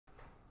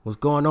What's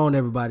going on,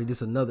 everybody? This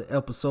is another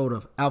episode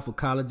of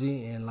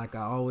Alphacology, and like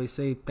I always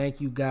say,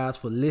 thank you guys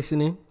for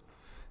listening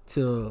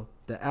to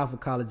the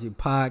Alphacology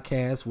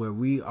podcast, where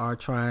we are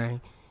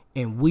trying,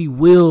 and we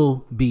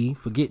will be,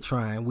 forget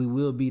trying, we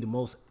will be the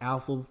most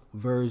alpha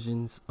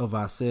versions of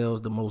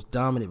ourselves, the most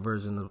dominant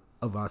version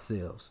of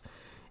ourselves.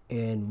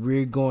 And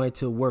we're going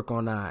to work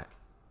on our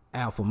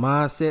alpha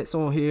mindsets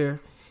on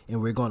here,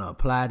 and we're going to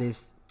apply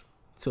this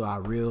to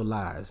our real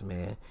lives,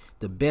 man.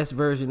 The best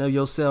version of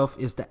yourself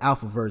is the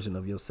alpha version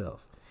of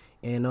yourself.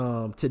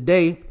 And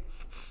today,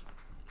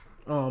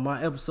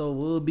 my episode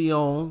will be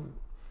on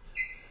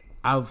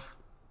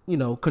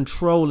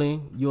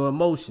controlling your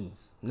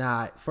emotions.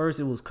 Now, at first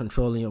it was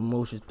controlling your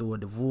emotions through a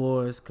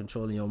divorce,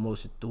 controlling your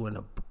emotions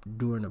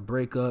during a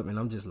breakup, and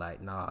I'm just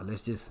like, nah,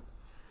 let's just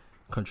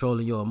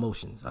controlling your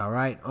emotions. All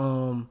right.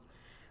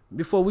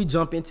 Before we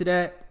jump into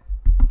that,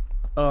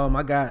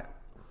 I got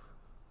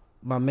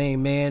my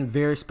main man,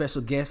 very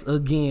special guest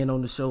again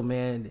on the show,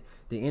 man.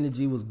 The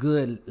energy was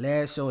good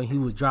last show, and he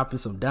was dropping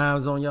some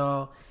dimes on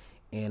y'all.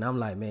 And I'm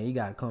like, man, you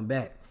gotta come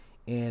back.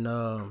 And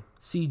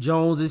C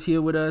Jones is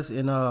here with us,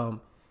 and I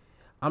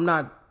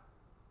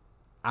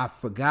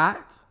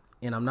forgot,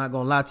 and I'm not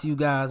gonna lie to you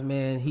guys,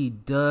 man. He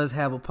does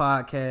have a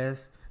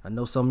podcast. I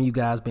know some of you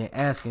guys been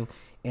asking,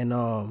 and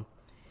I'm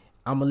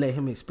gonna let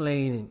him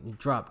explain and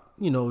drop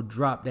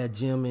that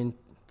gem into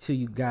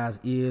you guys'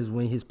 ears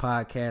when his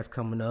podcast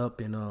coming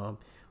up, and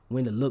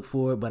when to look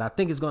for it. But I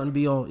think it's gonna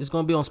be on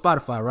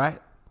Spotify,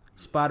 right?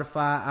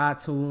 Spotify,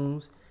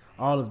 iTunes,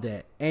 all of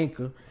that.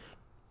 Anchor,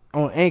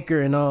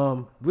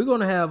 and we're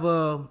gonna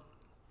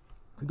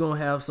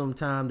have some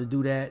time to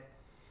do that,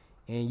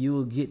 and you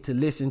will get to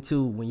listen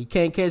to, when you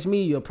can't catch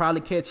me, you'll probably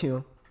catch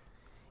him.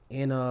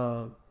 And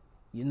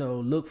we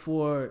look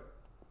forward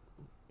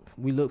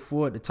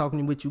to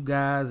talking with you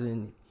guys,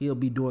 and he'll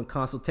be doing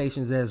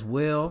consultations as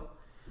well.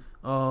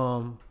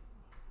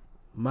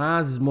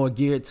 Mine's is more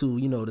geared to,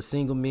 the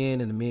single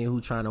men and the men who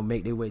trying to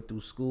make their way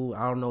through school.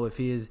 I don't know if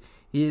his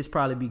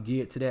probably be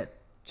geared to that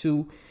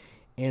too.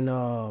 And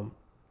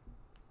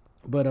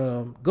but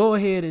go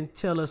ahead and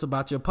tell us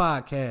about your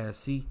podcast,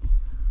 see?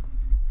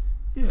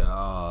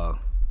 Yeah,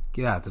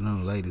 good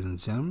afternoon, ladies and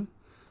gentlemen.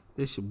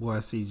 This your boy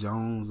C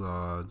Jones,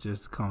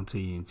 just to come to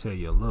you and tell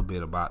you a little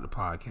bit about the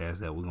podcast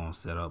that we're gonna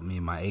set up, me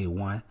and my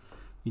A1.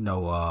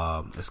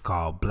 It's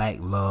called Black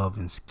Love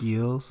and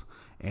Skills.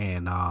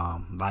 And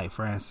like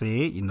Fran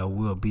said,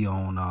 we'll be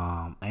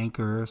on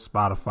Anchor,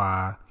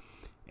 Spotify,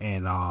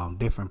 and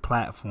different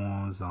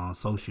platforms on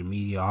social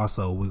media.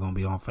 Also, we're gonna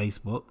be on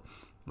Facebook,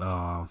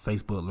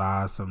 Facebook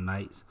Live some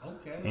nights.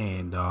 Okay.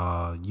 And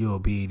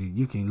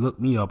you can look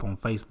me up on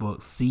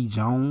Facebook, C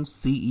Jones,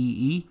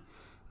 CEE,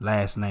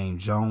 last name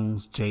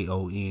Jones,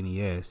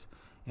 JONES.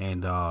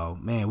 And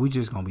man, we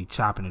just gonna be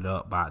chopping it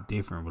up about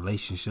different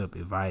relationship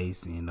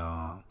advice, and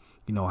how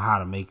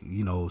to make,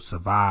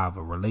 survive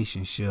a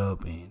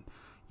relationship, and,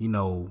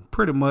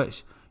 pretty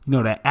much,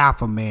 that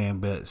alpha man,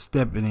 but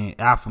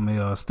alpha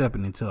male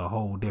stepping into a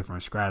whole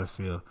different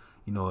stratosphere,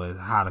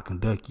 how to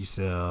conduct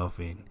yourself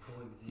and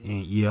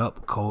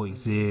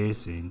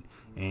coexist and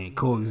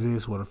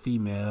coexist with a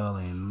female,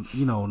 and,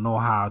 know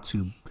how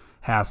to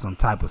have some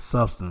type of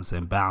substance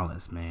and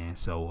balance, man.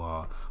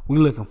 So, we're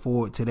looking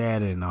forward to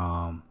that,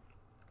 and,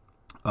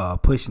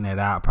 pushing that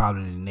out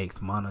probably in the next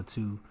month or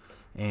two.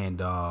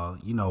 And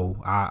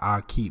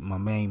I keep my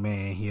main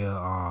man here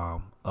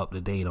up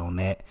to date on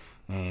that,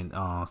 and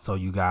so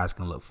you guys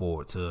can look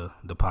forward to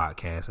the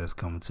podcast that's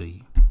coming to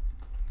you.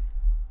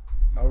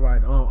 All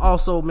right.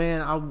 Also,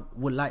 man, I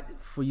would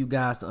like for you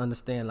guys to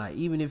understand, like,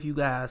 even if you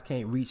guys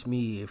can't reach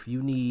me, if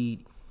you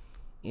need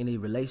any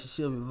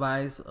relationship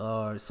advice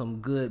or some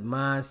good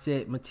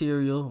mindset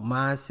material,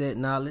 mindset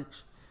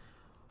knowledge,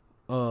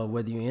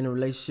 whether you're in a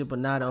relationship or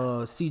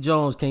not, C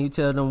Jones, can you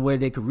tell them where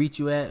they could reach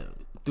you at?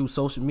 Through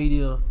social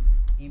media,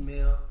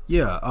 email?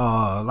 Yeah,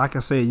 like I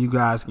said, you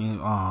guys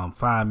can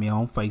find me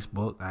on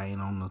Facebook. I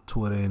ain't on the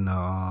Twitter and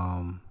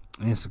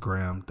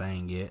Instagram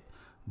thing yet,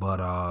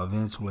 but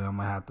eventually I'm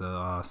gonna have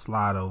to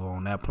slide over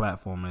on that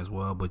platform as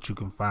well. But you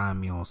can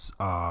find me on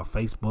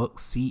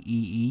Facebook,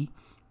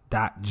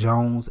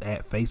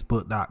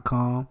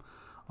 CEE.Jones@Facebook.com.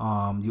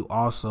 You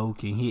also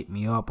can hit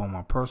me up on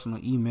my personal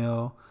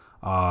email,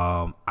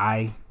 Clay,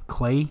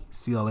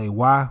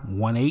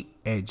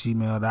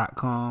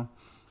 CLAY18@gmail.com.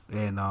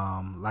 And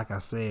like I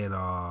said,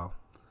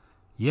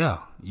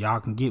 y'all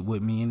can get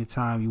with me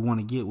anytime you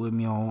want to get with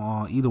me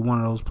on either one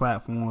of those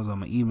platforms.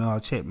 I'm an email. I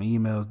check my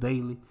emails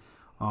daily.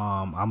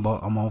 I'm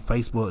on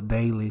Facebook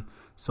daily.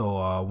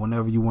 So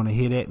whenever you want to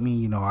hit at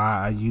me,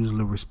 I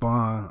usually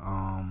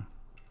respond.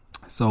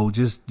 So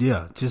just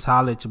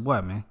holler at your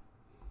boy, man.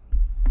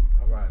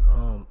 All right.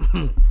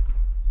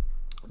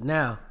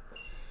 Now,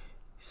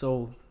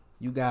 so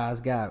you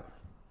guys got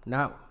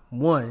not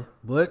one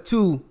but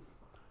two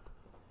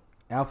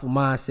alpha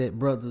mindset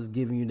brothers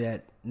giving you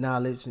that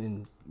knowledge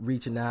and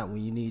reaching out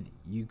when you need.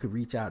 You could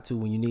reach out to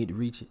when you need to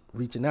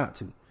reaching out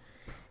to.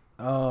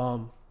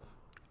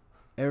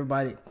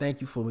 Everybody,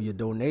 thank you for your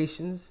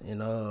donations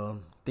and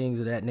things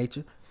of that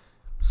nature.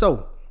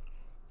 So,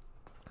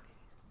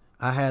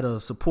 I had a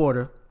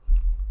supporter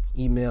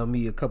email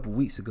me a couple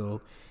weeks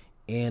ago,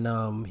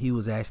 and he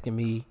was asking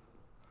me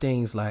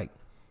things like,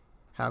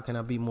 how can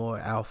I be more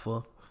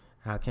alpha?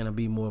 How can I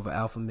be more of an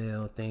alpha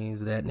male?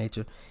 Things of that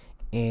nature.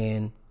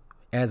 And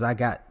as I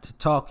got to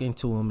talking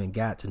to him and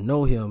got to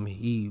know him,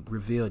 he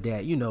revealed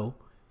that,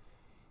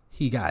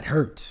 he got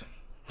hurt.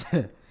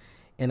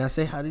 And I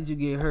said, how did you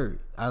get hurt?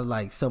 I was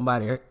like,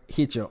 somebody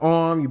hit your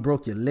arm, you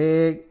broke your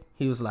leg.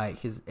 He was like,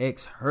 his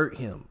ex hurt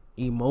him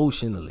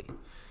emotionally.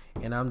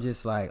 And I'm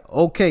just like,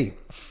 okay,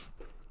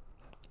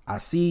 I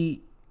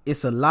see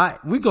it's a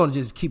lot. We're going to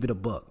just keep it a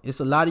buck. It's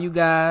a lot of you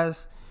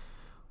guys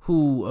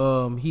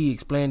who he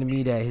explained to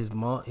me that his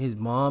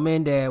mom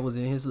and dad was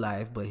in his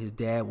life, but his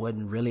dad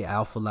wasn't really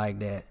alpha like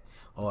that,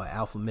 or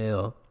alpha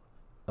male.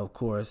 Of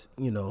course,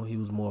 he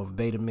was more of a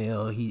beta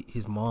male.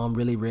 His mom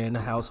really ran the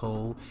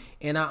household,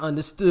 and I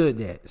understood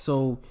that.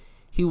 So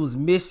he was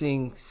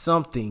missing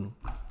something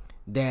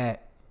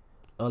that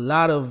a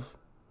lot of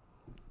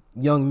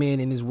young men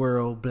in this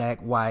world, black,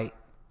 white,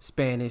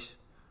 Spanish,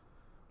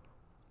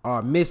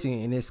 are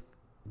missing, and it's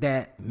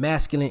that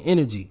masculine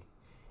energy.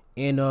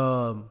 And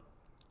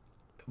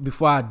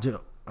before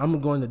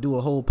I'm going to do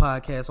a whole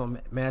podcast on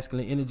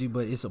masculine energy,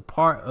 but it's a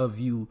part of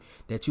you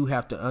that you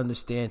have to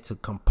understand to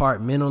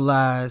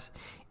compartmentalize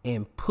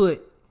and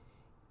put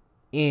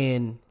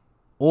in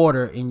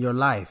order in your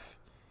life.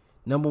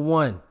 Number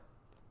one,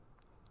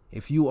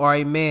 if you are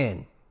a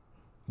man,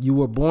 you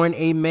were born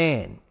a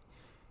man,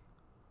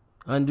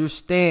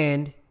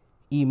 understand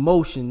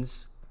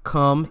emotions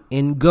come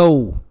and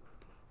go.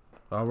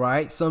 All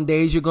right. Some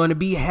days you're going to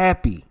be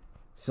happy.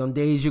 Some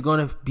days you're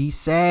going to be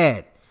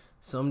sad.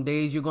 Some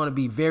days you're going to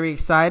be very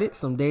excited.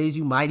 Some days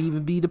you might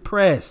even be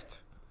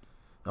depressed.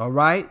 All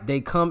right.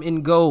 They come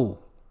and go.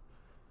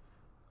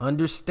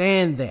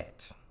 Understand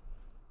that.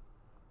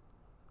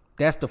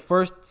 That's the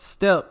first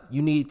step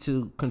you need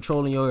to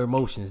controlling your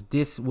emotions.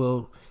 This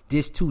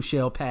too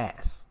shall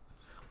pass.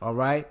 All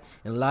right.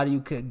 And a lot of you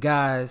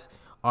guys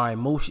are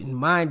emotion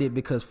minded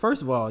because,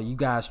 first of all, you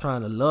guys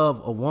trying to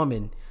love a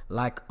woman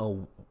like a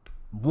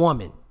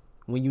woman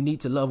when you need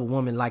to love a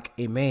woman like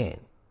a man.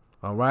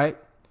 All right.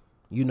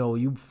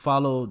 You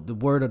follow the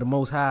word of the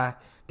Most High.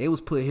 They was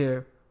put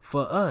here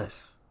for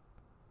us.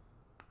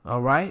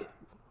 All right.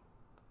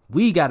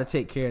 We got to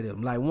take care of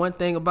them. Like, one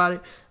thing about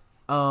it,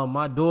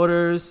 my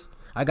daughters,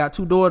 I got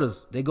 2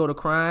 daughters. They go to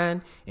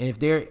crying.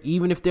 And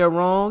even if they're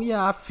wrong,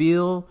 yeah, I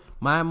feel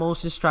my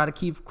emotions try to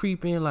keep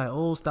creeping. Like,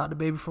 oh, stop the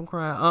baby from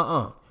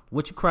crying.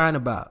 What you crying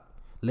about?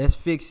 Let's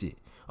fix it.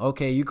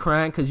 Okay, you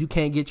crying because you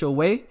can't get your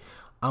way?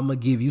 I'm going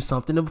to give you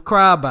something to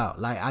cry about.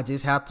 Like, I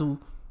just have to,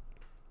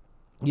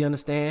 you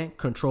understand?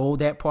 Control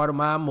that part of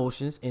my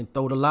emotions and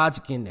throw the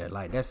logic in there.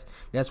 Like,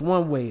 that's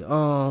one way.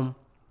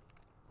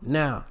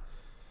 Now,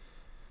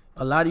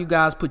 a lot of you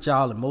guys put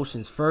y'all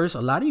emotions first.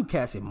 A lot of you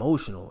cats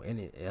emotional.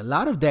 And a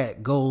lot of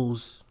that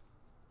goes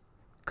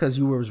because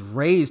you was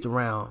raised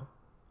around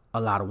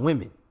a lot of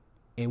women.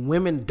 And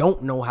women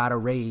don't know how to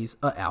raise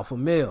an alpha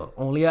male.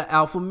 Only an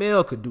alpha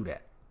male could do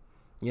that.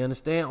 You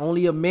understand?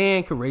 Only a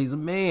man could raise a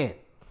man.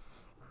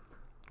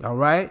 All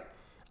right?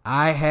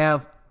 I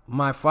have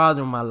my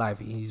father in my life.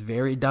 He's a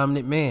very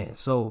dominant man.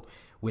 So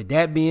with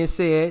that being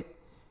said,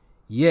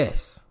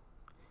 yes,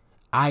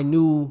 I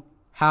knew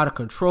how to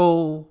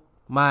control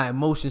my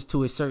emotions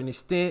to a certain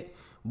extent,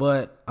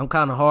 but I'm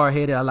kind of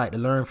hard-headed. I like to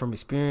learn from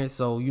experience.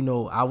 So,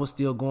 I was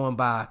still going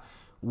by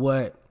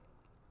what,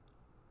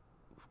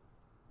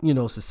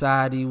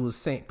 society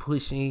was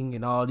pushing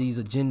and all these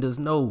agendas.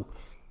 No,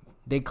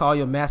 they call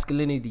your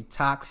masculinity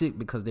toxic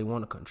because they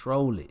want to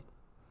control it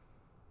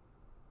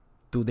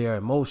through their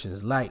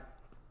emotions. Like,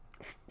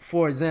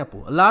 for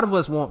example, a lot of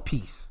us want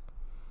peace.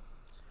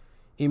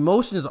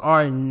 Emotions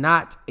are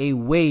not a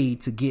way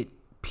to get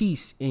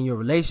peace in your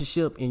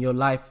relationship, in your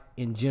life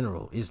in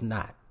general. It's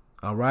not.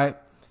 All right.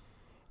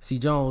 C.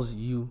 Jones,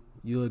 you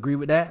agree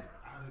with that?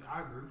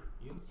 I agree.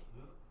 Yeah.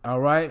 All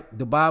right.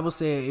 The Bible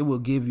said it will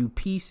give you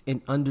peace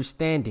and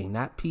understanding,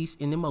 not peace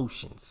and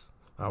emotions.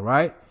 All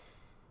right.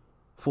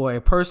 For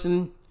a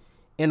person,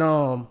 and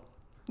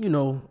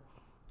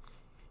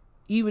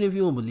even if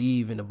you don't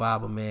believe in the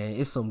Bible, man,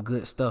 it's some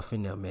good stuff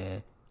in there,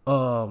 man.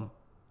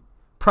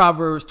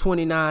 Proverbs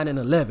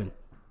 29:11.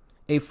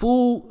 A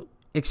fool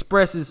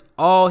expresses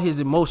all his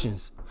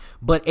emotions,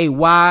 but a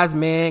wise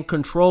man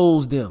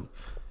controls them.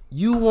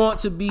 You want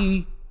to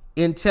be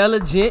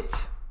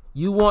intelligent.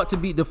 You want to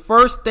be, the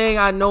first thing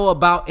I know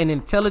about an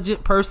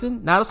intelligent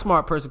person, not a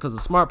smart person, because a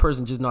smart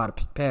person just know how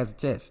to pass the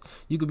test.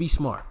 You could be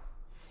smart.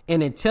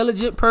 An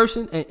intelligent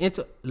person, an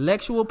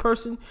intellectual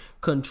person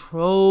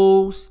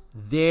controls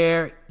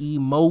their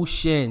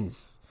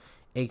emotions.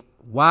 A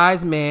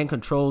wise man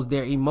controls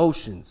their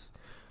emotions.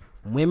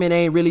 Women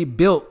ain't really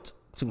built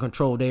to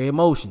control their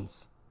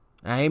emotions.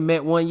 I ain't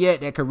met one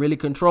yet that could really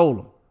control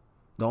them.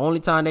 The only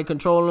time they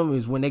control them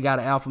is when they got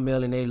an alpha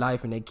male in their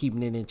life and they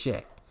keeping it in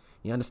check.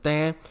 You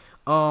understand?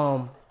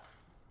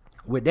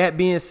 With that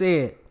being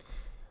said,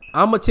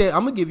 I'm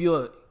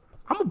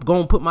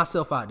gonna put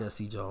myself out there,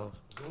 C. Jones.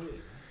 Go ahead.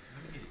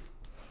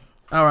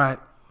 All right.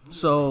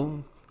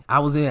 So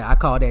I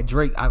call that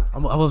Drake. I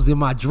was in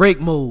my Drake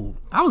mode.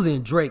 I was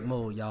in Drake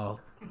mode, y'all.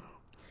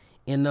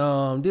 And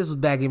this was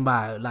back in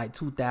by like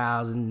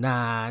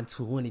 2009,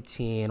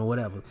 2010 or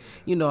whatever.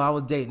 You know, I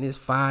was dating this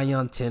fine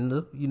young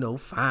tender, you know,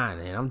 fine.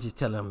 And I'm just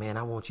telling her, man,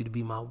 I want you to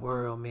be my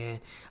world, man.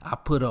 I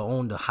put her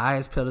on the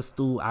highest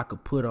pedestal I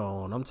could put her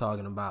on. I'm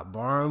talking about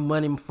borrowing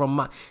money from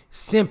my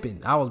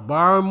simping. I was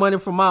borrowing money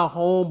from my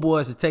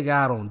homeboys to take her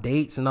out on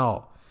dates and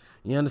all.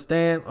 You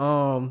understand?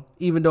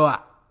 Even though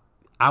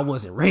I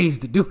wasn't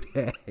raised to do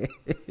that.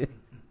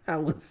 I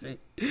wasn't.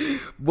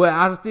 But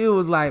I still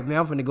was like, man,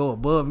 I'm finna go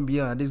above and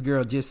beyond. This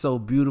girl just so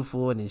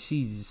beautiful, and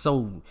she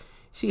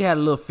had a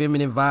little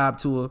feminine vibe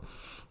to her.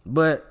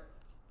 But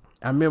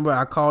I remember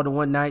I called her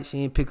one night, she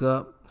didn't pick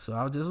up. So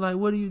I was just like,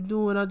 what are you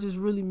doing? I just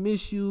really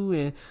miss you,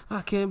 and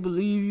I can't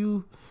believe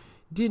you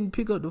didn't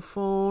pick up the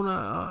phone.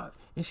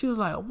 And she was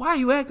like, why are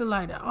you acting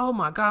like that? Oh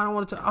my God, I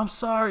want to. I'm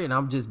sorry. And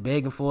I'm just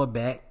begging for her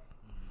back.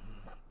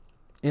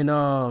 And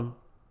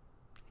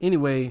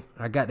anyway,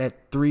 I got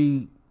that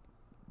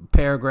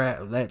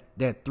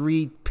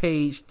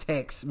 3-page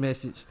text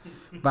message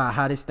about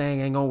how this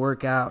thing ain't gonna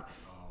work out.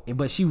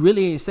 But she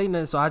really ain't say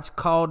nothing, so I just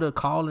called her,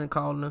 calling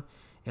her,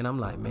 and I'm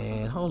like,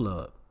 man, hold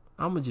up,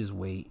 I'ma just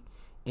wait.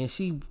 And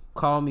she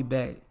called me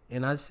back,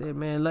 and I said,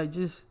 man, like,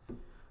 just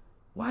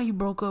why you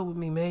broke up with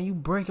me, man? You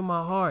breaking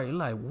my heart. You're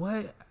like,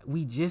 what?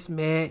 We just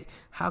met.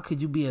 How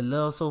could you be in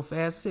love so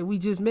fast? I said, we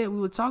just met. We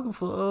were talking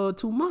for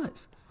 2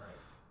 months.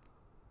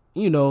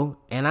 You know,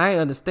 and I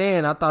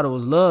understand. I thought it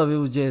was love. It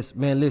was just,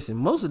 man, listen,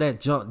 most of that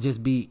junk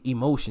just be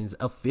emotions,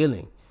 a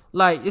feeling.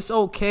 Like, it's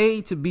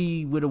okay to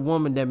be with a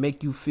woman that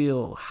make you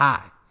feel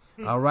high,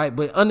 all right?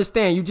 But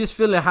understand, you just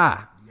feeling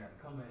high.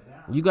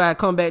 You got to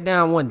come back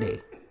down one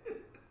day.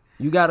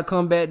 You got to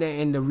come back down.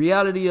 And the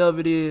reality of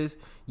it is,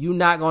 you're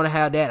not going to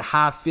have that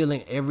high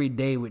feeling every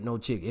day with no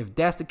chick. If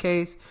that's the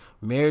case,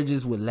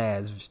 marriages would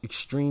last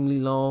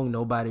extremely long.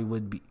 Nobody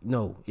would be,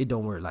 no, it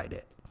don't work like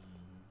that.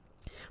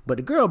 But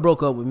the girl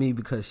broke up with me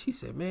because she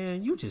said,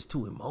 man, you just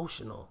too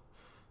emotional.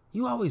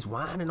 You always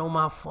whining on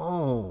my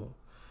phone.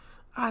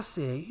 I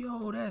said,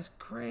 yo, that's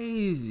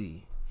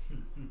crazy.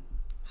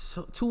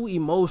 So too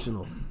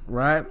emotional,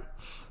 right?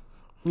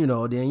 You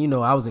know, then, you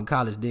know, I was in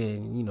college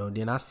then, you know,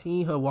 then I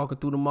seen her walking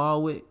through the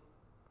mall with,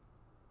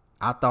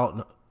 I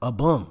thought, a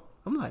bum.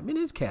 I'm like, man,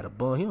 this cat a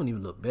bum. He don't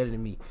even look better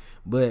than me.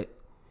 But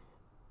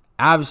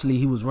obviously,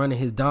 he was running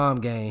his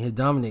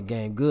dominant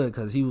game good,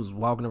 because he was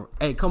walking around,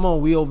 hey, come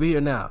on, we over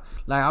here now.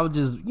 Like, I was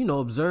just, you know,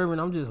 observing.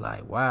 I'm just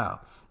like, wow.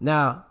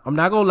 Now, I'm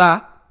not going to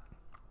lie.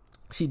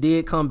 She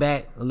did come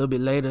back a little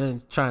bit later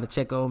and trying to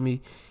check on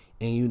me.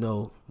 And, you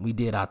know, we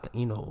did,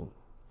 you know,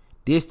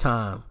 this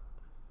time,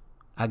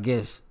 I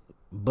guess,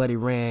 Buddy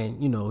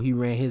ran, you know, he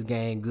ran his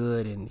game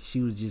good, and she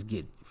was just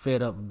get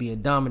fed up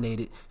being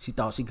dominated. She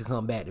thought she could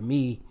come back to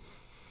me.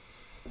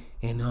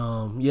 And,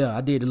 yeah,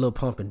 I did a little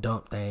pump and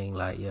dump thing.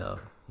 Like, yeah,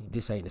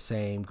 this ain't the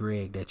same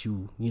Greg that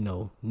you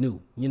know,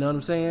 knew. You know what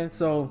I'm saying?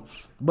 So,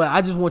 but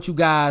I just want you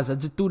guys, I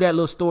just threw that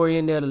little story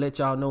in there to let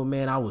y'all know,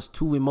 man, I was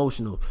too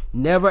emotional.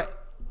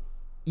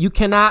 You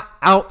cannot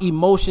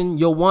out-emotion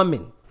your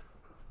woman.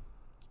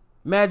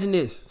 Imagine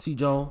this, C.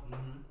 Jones.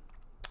 Mm-hmm.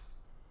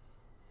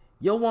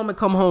 Your woman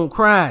come home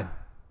crying.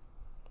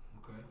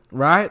 Okay.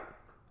 Right?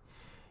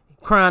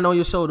 Crying on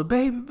your shoulder.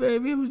 Baby,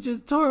 it was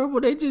just terrible.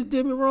 They just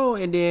did me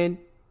wrong. And then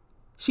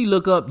she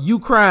look up, you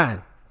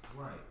crying.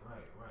 Right.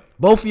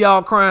 Both of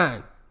y'all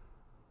crying.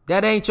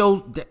 That ain't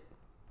your...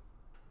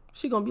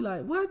 She gonna be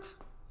like, what?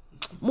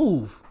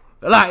 Move.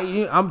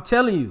 Like, I'm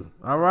telling you,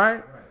 all right?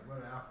 Right. What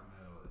an alpha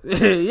male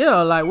is.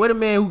 Yeah, like, what a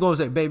man who gonna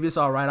say, baby, it's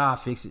all right, I'll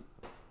fix it.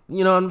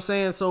 You know what I'm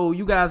saying? So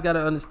you guys got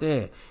to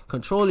understand,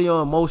 controlling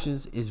your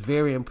emotions is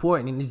very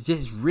important. And it's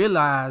just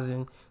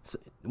realizing,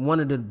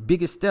 one of the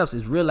biggest steps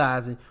is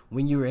realizing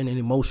when you're in an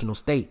emotional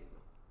state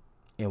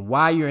and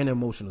why you're in an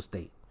emotional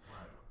state.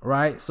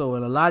 Right? So,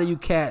 and a lot of you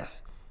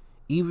cats,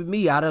 even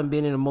me, I done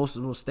been in an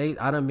emotional state.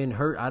 I done been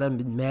hurt. I done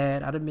been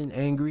mad. I done been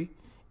angry.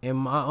 And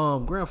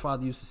my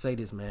grandfather used to say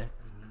this, man.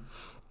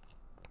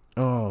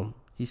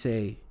 He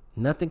say,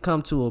 nothing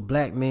come to a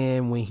black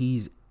man when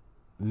he's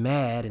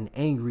mad and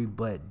angry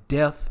but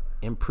death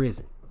and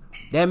prison.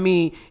 That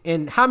mean,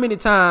 and how many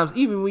times,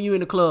 even when you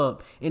in the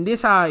club, and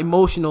this how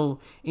emotional,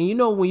 and you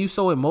know when you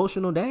so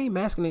emotional, that ain't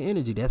masculine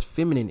energy, that's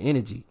feminine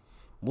energy.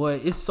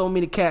 Boy, it's so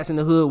many cats in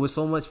the hood with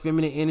so much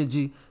feminine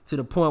energy to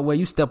the point where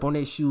you step on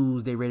their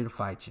shoes, they ready to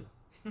fight you.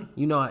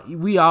 You know,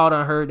 we all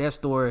done heard that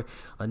story.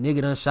 A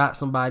nigga done shot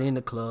somebody in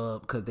the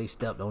club because they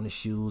stepped on his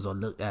shoes or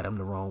looked at him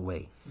the wrong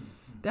way.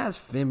 That's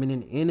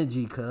feminine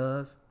energy,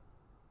 cuz.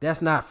 That's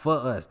not for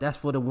us. That's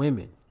for the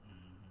women.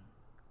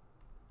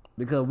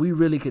 Because we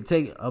really could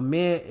take a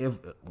man,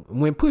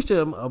 when pushed,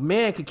 a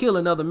man could kill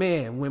another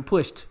man when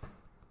pushed.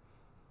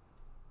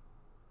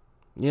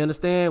 You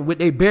understand? With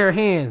their bare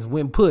hands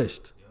when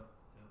pushed.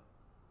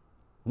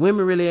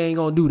 Women really ain't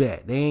gonna do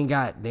that. They ain't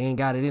got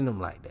it in them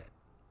like that.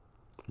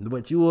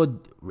 But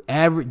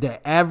the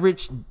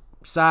average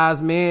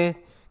size man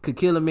could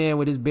kill a man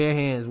with his bare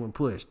hands when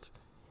pushed.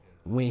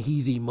 when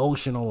he's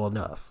emotional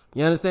enough.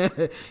 You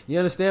understand? You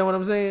understand what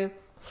I'm saying?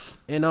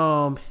 And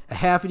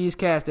half of these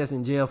cats that's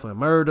in jail for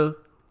murder,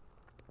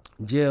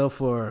 jail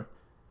for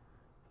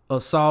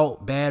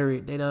assault, battery,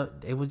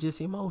 they were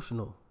just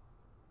emotional.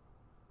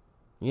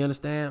 You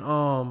understand?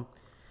 I'm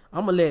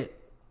gonna let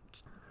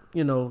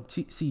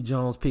C.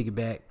 Jones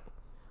piggyback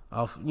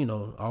off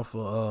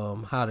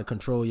of how to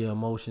control your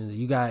emotions.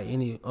 You got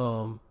any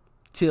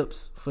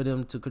tips for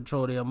them to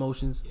control their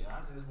emotions? Yeah, I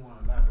just want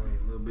to elaborate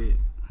a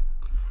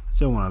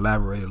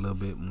little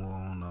bit. More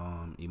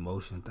on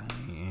emotion thing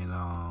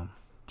and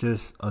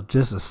just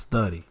a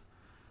study,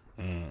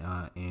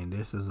 and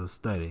this is a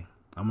study.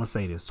 I'm gonna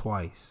say this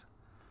twice.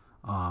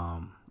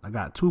 I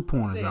got 2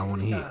 pointers I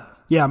want to hit.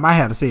 Yeah, I might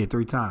have to say it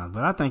 3 times,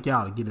 but I think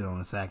y'all will get it on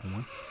the second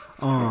one.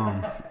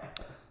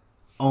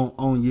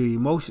 On your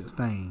emotions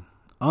thing,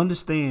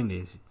 understand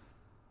this: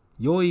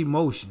 your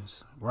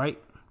emotions, right,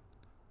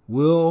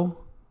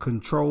 will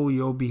control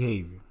your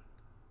behavior.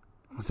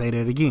 I'm gonna say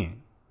that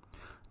again.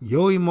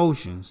 Your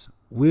emotions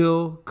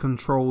will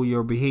control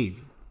your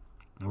behavior.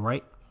 All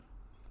right.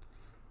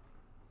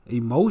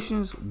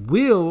 Emotions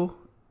will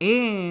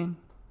and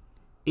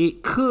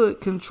it could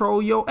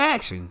control your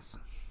actions.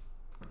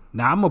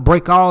 Now, I'm going to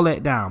break all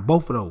that down,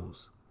 both of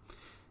those.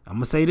 I'm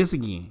going to say this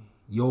again.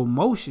 Your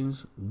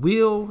emotions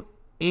will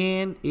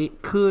and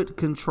it could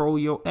control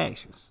your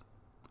actions.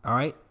 All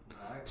right?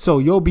 So,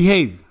 your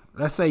behavior.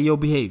 Let's say your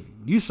behavior.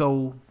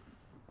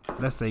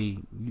 Let's say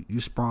you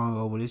sprung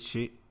over this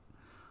shit.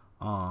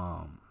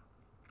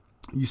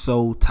 You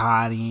so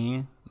tied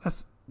in.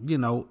 That's,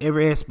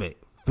 every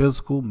aspect.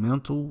 Physical,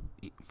 mental,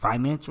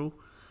 financial.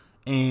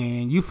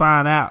 And you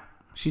find out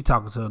she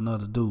talking to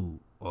another dude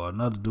or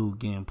another dude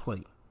getting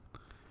played.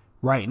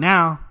 Right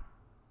now,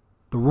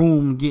 the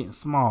room getting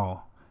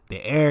small.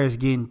 The air is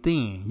getting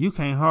thin. You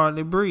can't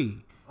hardly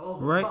breathe.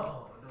 Right?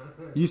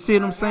 You see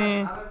what I'm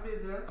saying?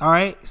 All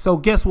right. So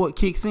guess what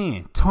kicks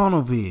in?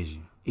 Tunnel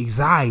vision.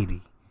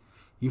 Anxiety.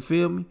 You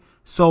feel me?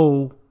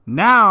 So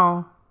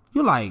now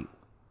you're like,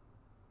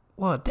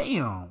 well,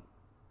 damn.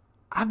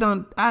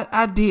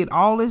 I did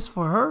all this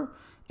for her.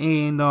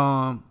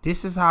 And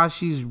this is how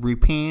she's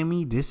repaying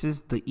me. This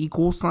is the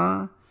equal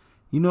sign.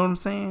 You know what I'm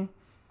saying?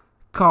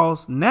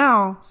 Cause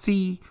now,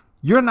 see,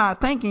 you're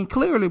not thinking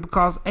clearly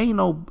because it's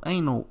no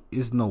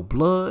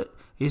blood,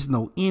 it's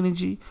no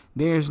energy,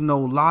 there's no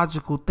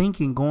logical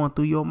thinking going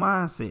through your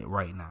mindset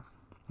right now.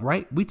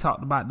 Right? We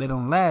talked about that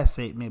on the last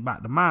segment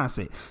about the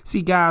mindset.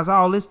 See, guys,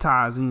 all this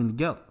ties in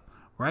together,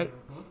 right?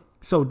 Mm-hmm.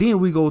 So then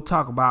we go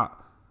talk about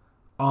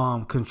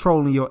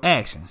controlling your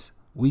actions.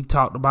 We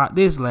talked about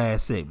this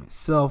last segment,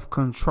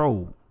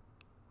 self-control.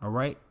 All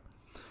right.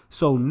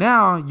 So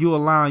now you're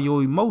allowing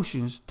your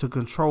emotions to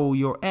control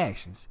your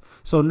actions.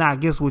 So now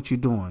guess what you're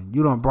doing?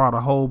 You done brought a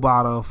whole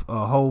bottle of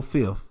a whole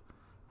fifth,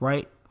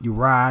 right? You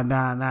ride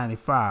down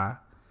 95.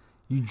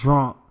 You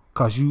drunk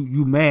because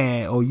you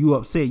mad or you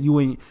upset.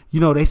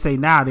 They say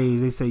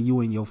nowadays, you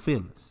in your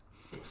feelings.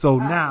 So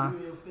now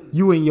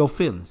you in your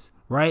feelings,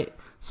 right?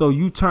 So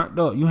you turned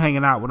up, you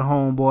hanging out with the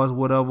homeboys,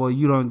 whatever.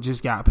 You done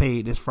just got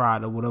paid this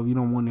Friday, whatever. You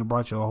don't want to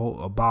brought you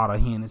a bottle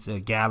of Hennessy, a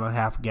gallon,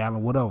 half a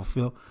gallon, whatever,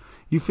 Phil.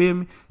 You feel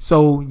me?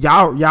 So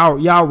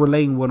y'all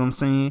relating what I'm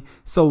saying.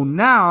 So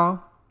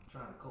now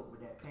trying to cope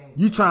with that pain.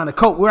 You trying to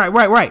cope,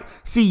 right.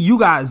 See, you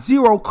got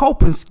zero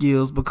coping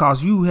skills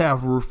because you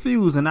have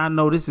refused, and I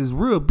know this is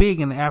real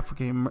big in the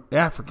African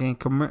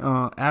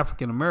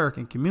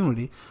American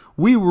community.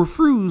 We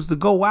refuse to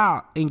go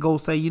out and go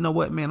say, you know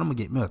what, man, I'm gonna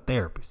get me a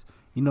therapist.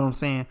 You know what I'm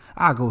saying?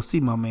 I go see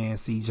my man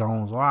C.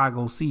 Jones, or I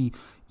go see,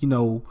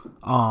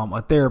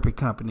 a therapy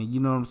company,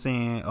 you know what I'm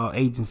saying,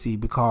 agency,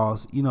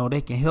 because,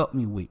 they can help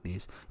me with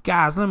this.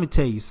 Guys, let me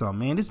tell you something,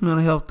 man. This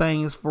mental health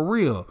thing is for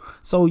real.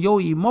 So your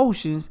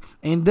emotions,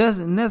 and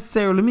doesn't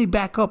necessarily, let me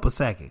back up a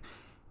second,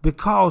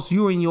 because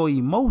you're in your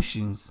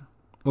emotions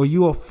or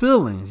your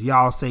feelings,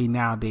 y'all say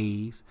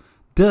nowadays,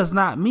 does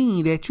not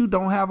mean that you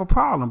don't have a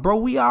problem, bro.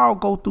 We all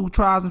go through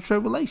trials and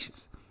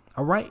tribulations.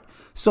 All right.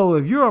 So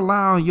if you're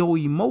allowing your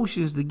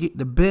emotions to get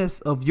the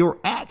best of your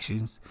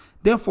actions,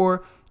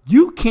 therefore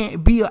you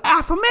can't be an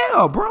alpha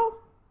male, bro.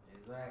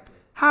 Exactly.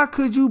 How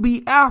could you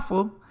be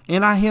alpha?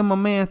 And I hear my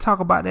man talk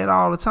about that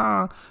all the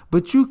time,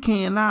 but you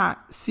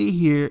cannot sit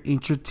here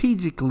and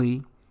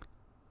strategically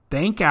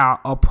think out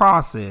a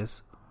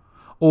process,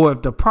 or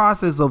if the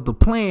process of the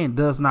plan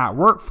does not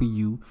work for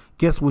you,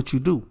 guess what you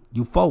do?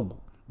 You fold.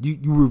 You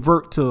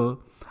revert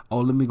to, oh,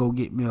 let me go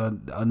get me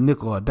a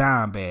nickel or a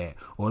dime bag,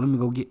 or let me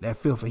go get that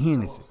fifth of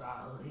Hennessy.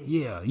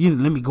 Yeah,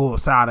 let me go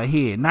upside the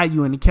head. Now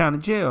you in the county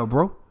jail,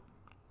 bro.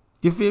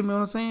 You feel me what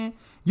I'm saying?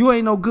 You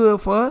ain't no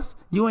good for us.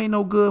 You ain't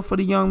no good for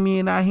the young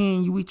men out here,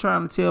 and we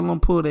trying to tell them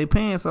pull their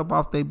pants up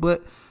off their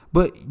butt.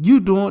 But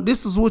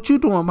this is what you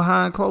doing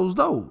behind closed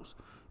doors.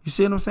 You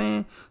see what I'm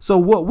saying? So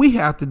what we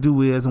have to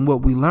do is, and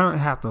what we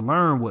have to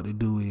learn what to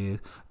do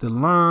is to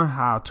learn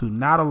how to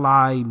not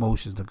allow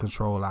emotions to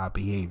control our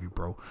behavior,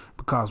 bro.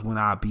 Because when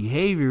our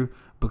behavior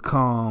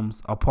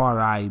becomes a part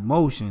of our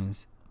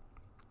emotions,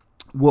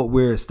 what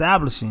we're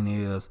establishing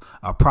is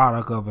a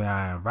product of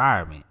our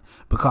environment,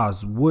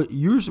 because what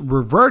you're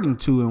reverting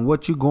to and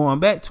what you're going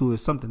back to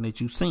is something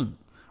that you've seen,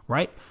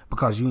 right?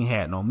 Because you ain't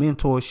had no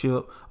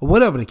mentorship or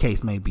whatever the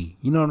case may be.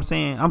 You know what I'm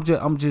saying?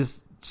 I'm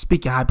just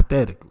speaking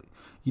hypothetically.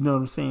 You know what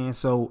I'm saying?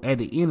 So at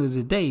the end of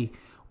the day,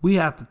 we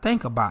have to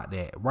think about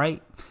that,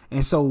 right?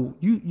 And so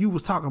you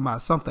was talking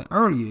about something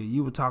earlier.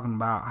 You were talking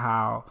about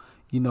how,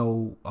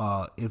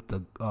 if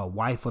the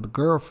wife or the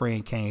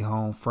girlfriend came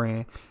home,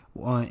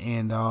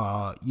 and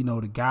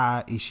the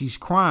guy, if she's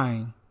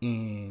crying,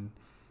 and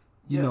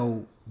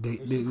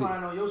if she's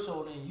crying on your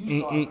shoulder and you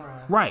start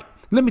crying, right?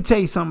 Let me tell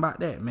you something about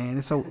that, man.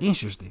 It's so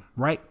interesting,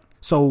 right?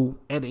 So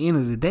at the end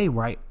of the day,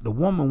 right, the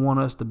woman want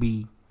us to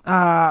be,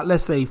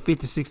 let's say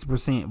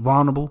 50-60%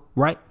 vulnerable,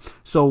 right?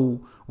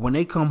 So when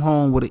they come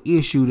home with an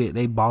issue that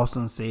they boss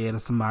done said or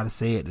somebody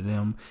said to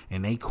them,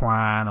 and they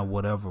crying or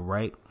whatever,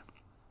 right?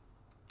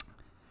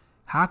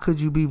 How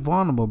could you be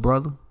vulnerable,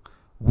 brother,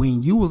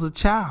 when you was a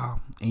child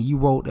and you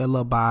rode that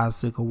little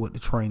bicycle with the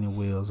training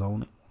wheels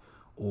on it,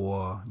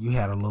 or you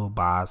had a little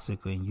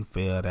bicycle and you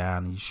fell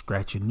down and you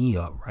scratch your knee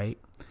up, right?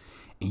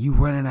 And you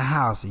run in the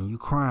house and you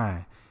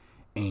crying,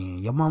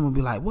 and your mama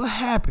be like, "What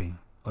happened?"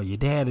 Or your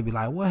dad would be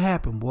like, "What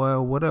happened, boy?"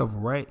 Or whatever,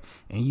 right?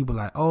 And you be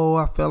like, "Oh,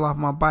 I fell off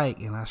my bike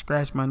and I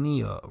scratched my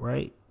knee up,"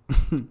 right?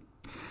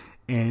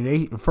 And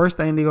the first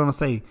thing they're gonna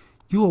say,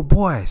 "You a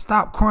boy,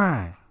 stop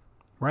crying,"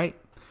 right?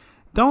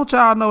 Don't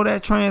y'all know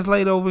that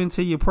translate over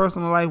into your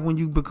personal life when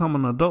you become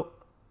an adult?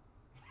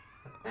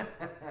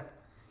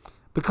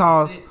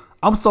 Because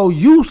I'm so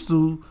used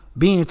to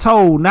being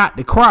told not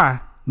to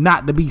cry,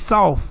 not to be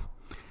soft.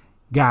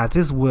 Guys,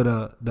 this is where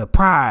the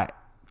pride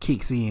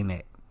kicks in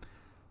at.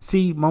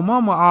 See, my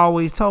mama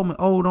always told me,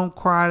 "Oh, don't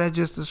cry. That's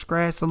just a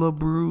scratch, a little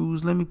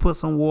bruise. Let me put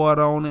some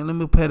water on it. Let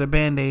me put a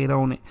Band-Aid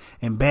on it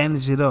and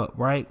bandage it up,"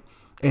 right?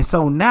 And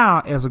so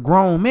now, as a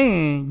grown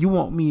man, you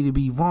want me to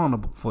be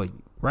vulnerable for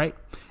you, right?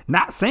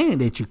 Not saying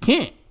that you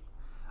can't.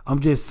 I'm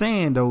just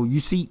saying, though, you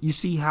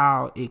see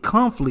how it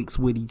conflicts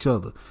with each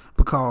other,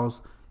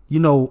 because,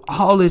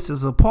 all this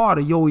is a part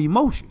of your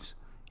emotions.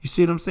 You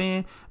see what I'm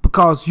saying?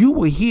 Because you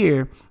will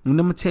hear, and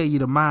let me tell you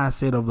the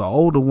mindset of the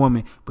older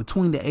woman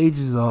between the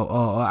ages of,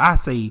 I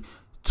say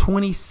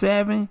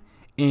 27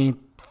 and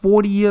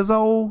 40 years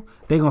old.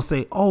 They're going to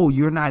say, "Oh,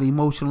 you're not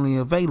emotionally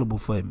available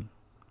for me."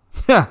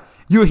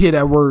 You'll hear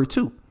that word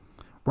too,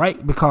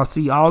 right? Because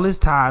see, all this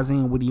ties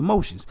in with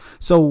emotions.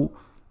 So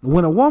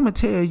when a woman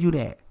tells you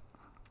that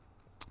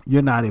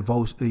you're not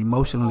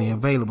emotionally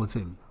available to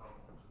me,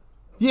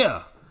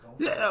 yeah,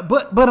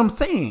 but I'm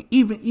saying,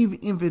 even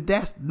if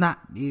that's not,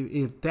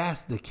 if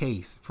that's the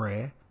case,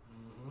 Fred,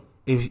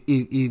 if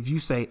you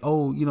say,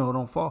 "Oh,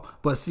 don't fall,"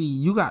 but see,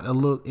 you got to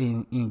look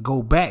and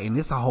go back, and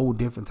it's a whole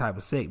different type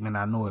of segment.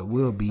 I know it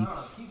will be.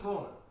 Keep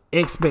going.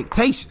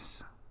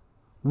 Expectations.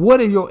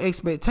 What are your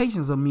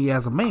expectations of me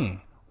as a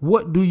man?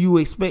 What do you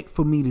expect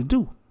for me to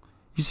do?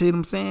 You see what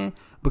I'm saying?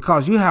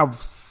 Because you have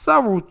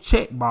several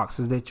check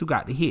boxes that you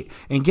got to hit.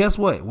 And guess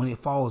what? When it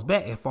falls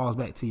back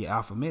to your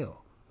alpha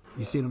male.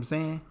 You see what I'm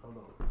saying? Hold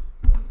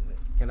on.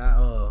 Can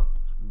I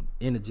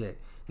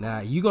interject? Now,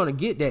 you're going to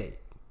get that.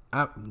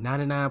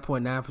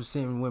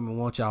 99.9% of women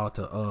want y'all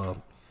to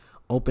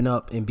open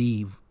up and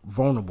be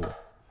vulnerable.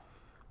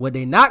 What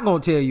they not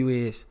going to tell you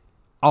is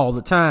all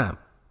the time.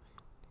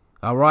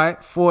 All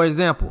right? For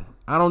example,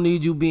 I don't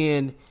need you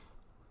being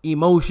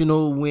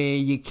emotional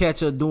when you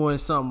catch her doing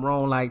something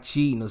wrong, like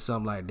cheating or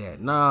something like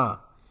that. Nah,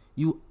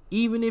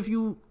 even if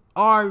you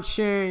are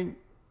sharing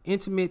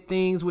intimate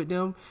things with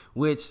them,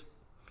 which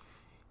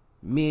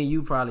me and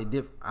you probably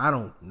different. I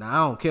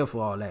don't care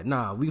for all that.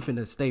 Nah, we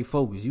finna stay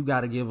focused. You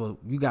gotta give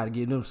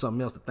them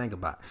something else to think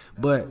about.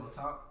 But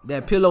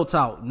that pillow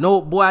talk.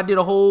 No, boy, I did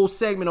a whole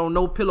segment on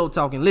no pillow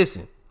talking.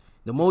 Listen,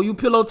 the more you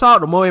pillow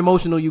talk, the more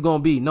emotional you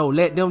gonna be. No,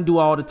 let them do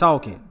all the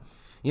talking.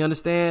 You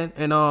understand?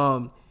 And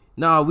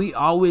nah, we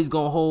always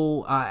gonna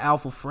hold our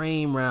alpha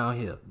frame around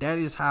here. That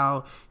is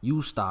how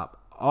you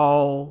stop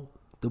all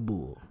the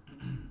bull.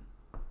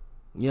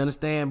 You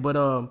understand? But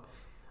I'm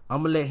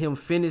gonna let him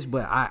finish.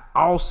 But I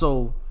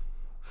also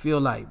feel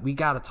like we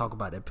gotta talk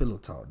about that pillow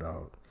talk,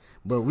 dog.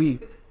 But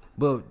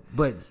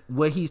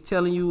what he's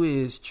telling you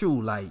is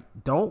true. Like,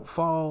 don't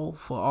fall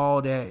for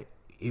all that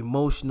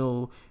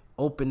emotional.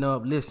 Open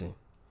up. Listen,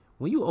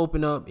 when you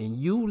open up and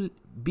you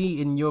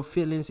be in your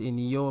feelings and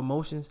in your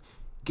emotions,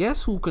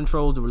 guess who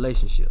controls the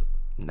relationship?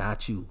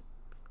 Not you.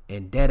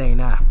 And that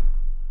ain't alpha.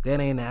 That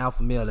ain't an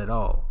alpha male at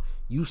all.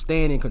 You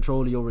stand in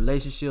control of your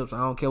relationships. I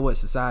don't care what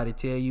society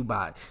tell you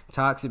about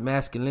toxic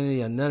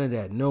masculinity or none of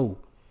that. No.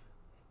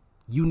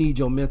 You need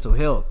your mental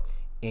health.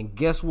 And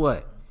guess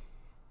what?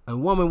 A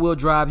woman will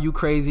drive you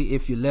crazy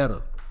if you let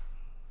her.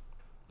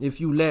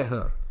 If you let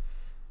her.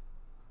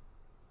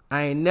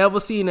 I ain't never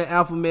seen an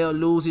alpha male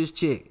lose his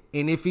chick.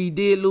 And if he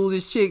did lose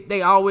his chick,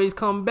 they always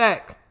come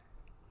back.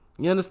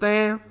 You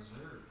understand?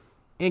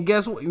 And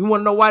guess what? You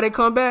want to know why they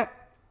come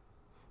back?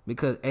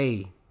 Because,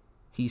 A,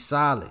 he's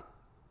solid.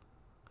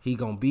 He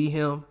gonna be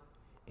him.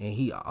 And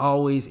he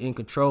always in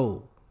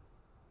control.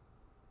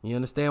 You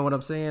understand what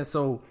I'm saying?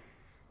 So,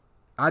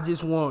 I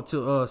just want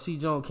to C.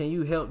 Jones, can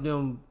you help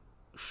them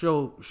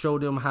show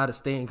them how to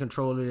stay in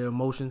control of their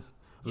emotions?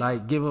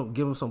 Like give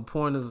them some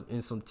pointers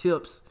and some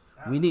tips.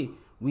 Absolutely.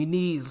 We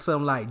need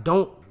some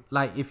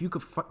if you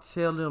could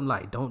tell them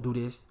don't do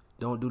this,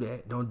 don't do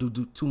that, don't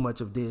do too much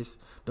of this,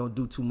 don't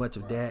do too much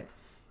of that,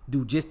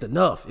 do just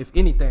enough, if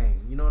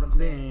anything. You know what I'm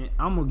saying? Man,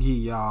 I'm gonna give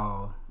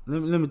y'all.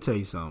 Let me tell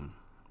you something.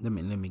 Let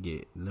me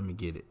get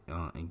it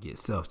and get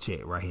self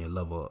check right here.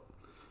 Level up.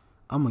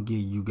 I'm gonna give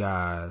you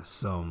guys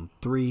some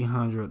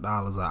 $300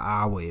 an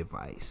hour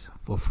advice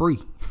for free.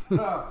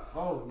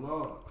 Oh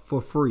Lord!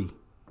 For free.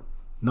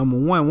 Number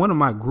one of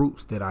my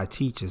groups that I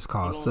teach is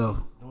called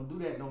Self. Don't do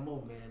that no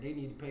more, man. They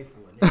need to pay for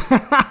it.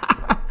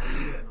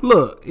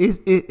 Look,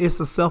 it's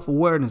a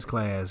self-awareness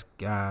class,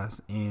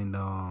 guys, and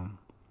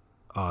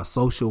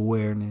social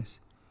awareness.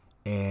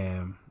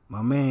 And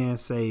my man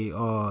say,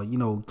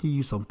 give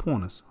you some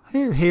pointers.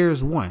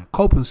 Here's one: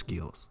 coping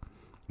skills.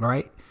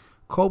 Right,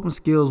 coping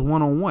skills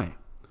 101.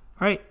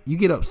 Right, you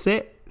get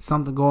upset,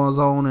 something goes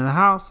on in the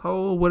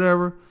household,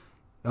 whatever.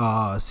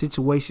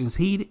 Situations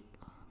heated.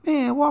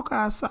 Man, walk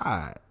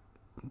outside,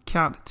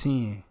 count to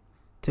 10,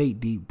 take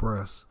deep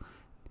breaths,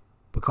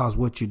 because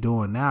what you're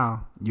doing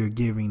now, you're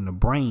giving the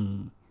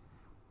brain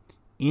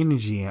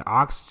energy and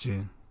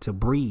oxygen to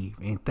breathe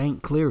and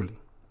think clearly.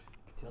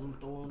 Tell them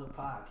throw on the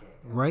podcast.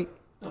 Right?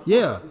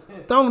 Yeah,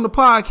 throw on the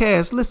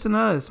podcast. Listen to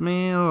us,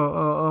 man.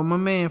 My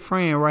man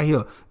friend right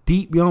here,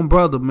 deep young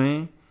brother,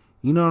 man.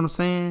 You know what I'm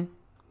saying?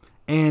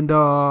 And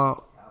and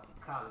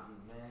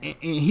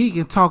he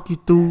can talk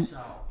you through.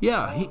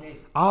 Yeah,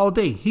 all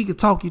day. He can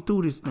talk you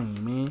through this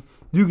thing, man.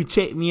 You can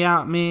check me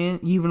out, man,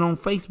 even on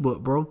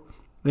Facebook, bro.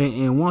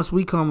 And once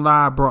we come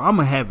live, bro, I'm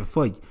gonna have it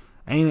for you.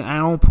 I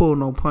don't pull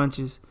no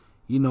punches.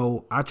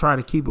 I try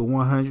to keep it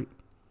 100.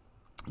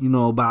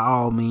 By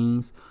all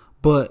means.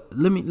 But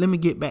let me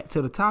get back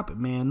to the topic,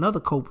 man. Another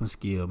coping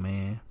skill,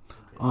 man.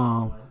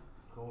 Go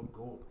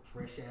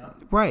fresh air.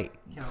 Right,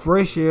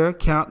 fresh air.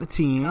 Count to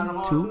 10. I don't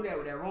want to do that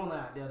with that Rona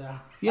out there, though.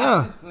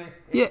 Yeah,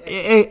 yeah.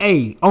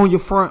 Hey, on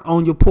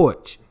your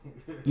porch.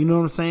 You know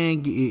what I'm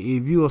saying?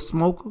 If you a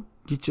smoker,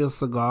 get your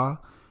cigar,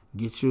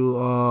 get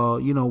your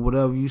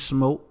whatever you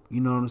smoke.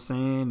 You know what I'm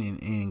saying,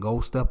 and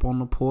go step on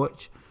the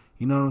porch.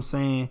 You know what I'm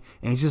saying,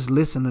 and just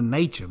listen to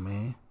nature,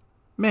 man.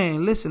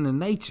 Man, listen to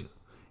nature.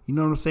 You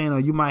know what I'm saying? Or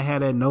you might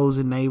have that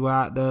nosy neighbor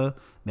out there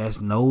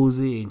that's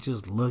nosy and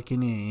just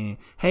looking and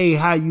hey,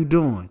 how you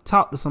doing?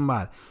 Talk to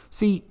somebody.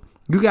 See,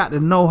 you got to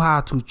know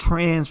how to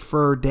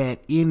transfer that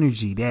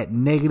energy, that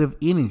negative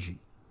energy.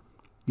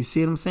 You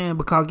see what I'm saying?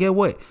 Because get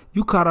what?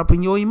 You caught up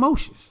in your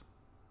emotions.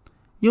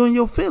 You in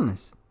your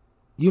feelings.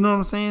 You know what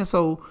I'm saying?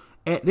 So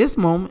at this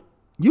moment,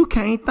 you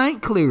can't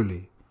think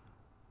clearly.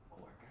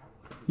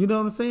 You know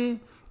what I'm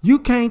saying? You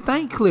can't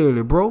think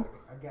clearly, bro.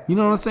 You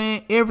know what I'm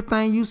saying?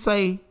 Everything you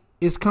say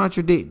is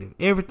contradictory.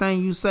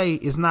 Everything you say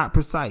is not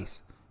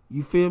precise.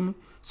 You feel me?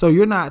 So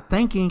you're not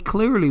thinking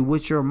clearly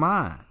with your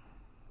mind.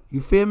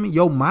 You feel me?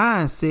 Your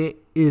mindset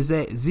is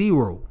at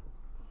 0.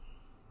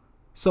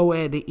 So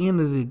at the end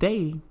of the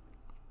day,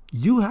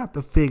 you have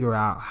to figure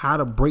out how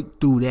to break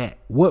through that.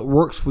 What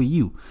works for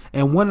you.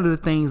 And one of the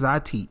things I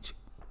teach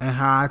and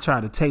how I try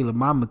to tailor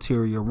my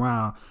material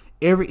around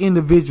every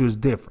individual is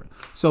different.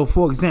 So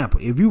for example,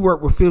 if you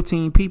work with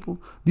 15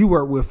 people, you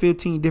work with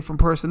 15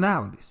 different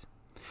personalities.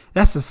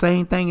 That's the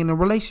same thing in a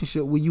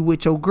relationship with you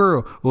with your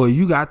girl, or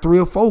you got 3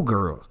 or 4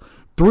 girls,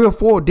 3 or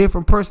 4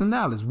 different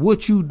personalities.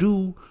 What you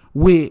do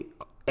with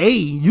A,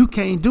 you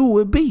can't do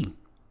with B.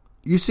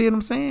 You see what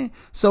I'm saying?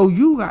 So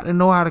you got to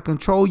know how to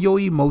control your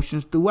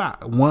emotions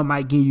throughout. One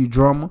might give you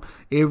drama.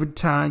 Every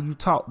time you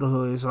talk to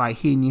her, it's like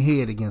hitting your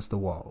head against the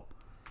wall.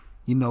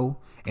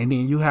 And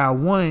then you have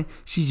one,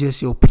 she's just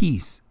your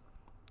peace.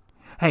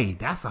 Hey,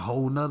 that's a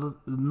whole nother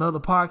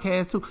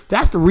podcast too.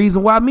 That's the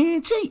reason why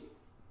men cheat.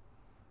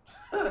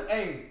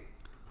 Hey,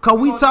 cause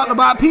we talked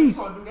about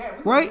peace,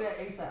 right?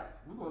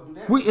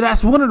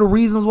 That's one of the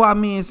reasons why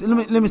men.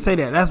 Let me say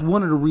that. That's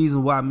one of the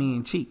reasons why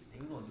men cheat.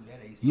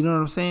 You know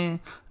what I'm saying?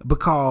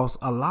 Because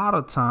a lot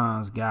of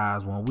times,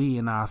 guys, when we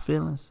in our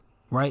feelings,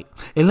 right?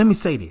 And let me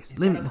say this. Is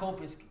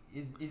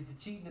the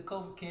cheating the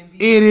coping can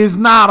be? It is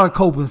not a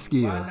coping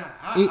skill. Why not?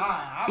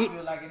 I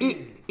feel like it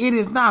is. It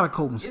is not a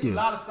coping skill. There's a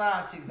lot of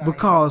side chicks out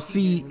because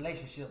here keeping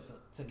relationships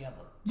together.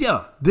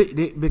 Yeah,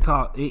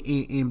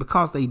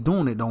 because they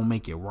doing it don't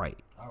make it right.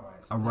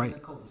 All right.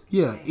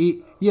 Yeah,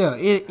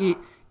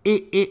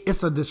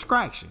 it's a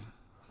distraction.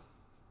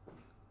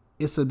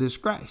 It's a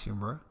distraction,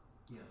 bro.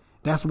 Yeah.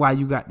 That's why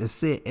you got to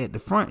sit at the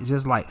front,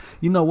 just like,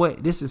 you know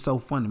what? This is so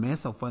funny, man.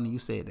 It's so funny you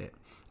said that.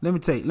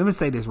 Let me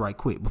say this right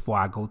quick before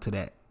I go to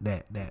that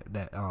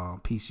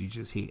piece you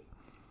just hit.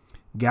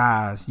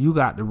 Guys, you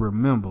got to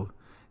remember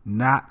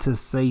not to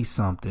say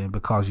something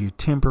because you're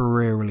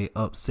temporarily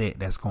upset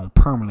that's going to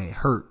permanently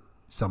hurt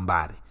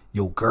somebody,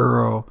 your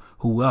girl,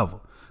 whoever,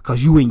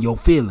 because you in your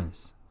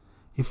feelings.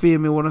 You feel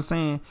me what I'm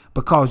saying?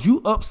 Because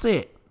you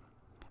upset,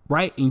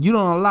 right? And you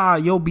don't allow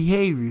your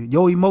behavior,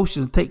 your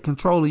emotions to take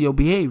control of your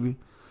behavior.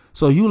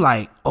 So you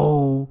like,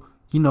 oh,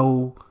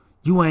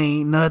 you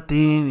ain't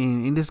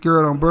nothing, and this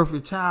girl done birth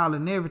your child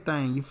and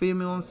everything. You feel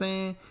me what I'm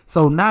saying?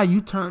 So now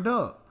you turned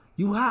up.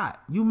 You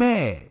hot. You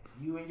mad.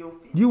 You in your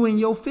feelings. You in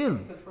your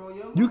feelings.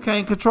 You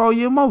can't control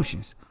your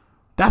emotions.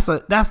 That's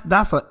a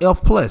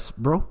F plus,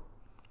 bro.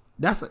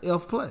 That's a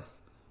F plus.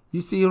 You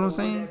see what I'm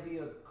saying? That be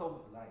a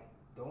like,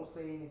 don't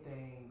say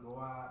anything. Go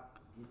out.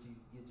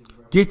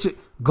 Get your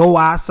go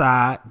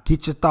outside.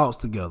 Get your thoughts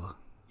together.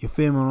 You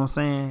feel me what I'm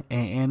saying?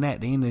 And at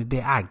the end of the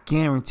day, I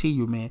guarantee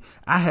you, man,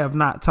 I have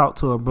not talked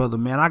to a brother,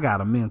 man. I got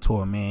a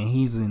mentor, man.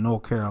 He's in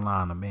North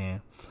Carolina,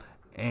 man.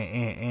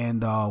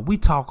 And we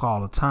talk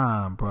all the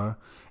time, bro.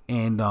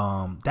 And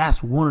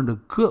that's one of the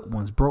good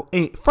ones, bro.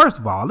 Hey, first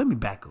of all, let me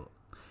back up.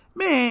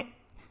 Man,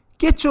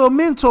 get you a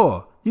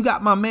mentor. You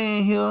got my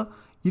man here.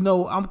 You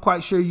know, I'm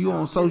quite sure you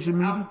on social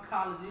media.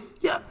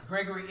 Yeah.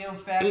 Gregory M.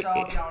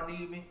 Fashaw, y'all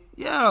need me.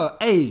 Yeah,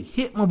 hey,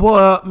 hit my boy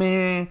up,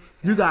 man.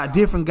 You got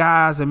different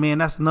guys, and man,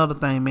 that's another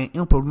thing, man.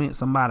 Implement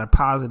somebody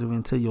positive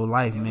into your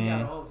life,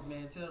 man.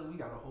 We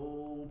got a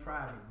whole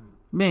private group.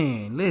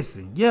 Man,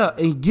 listen, yeah,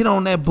 and get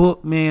on that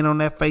book, man, on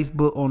that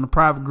Facebook, on the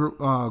private group.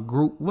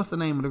 What's the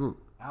name of the group?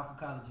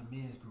 Alphacology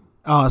Men's Group.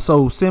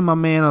 So send my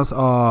man us an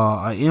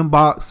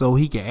inbox so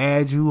he can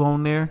add you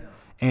on there,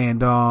 and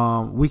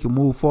we can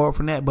move forward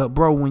from that. But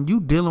bro, when you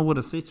dealing with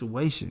a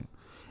situation,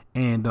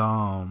 and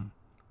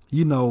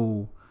you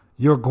know,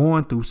 you're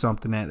going through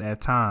something at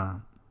that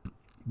time,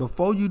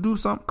 before you do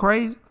something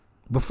crazy,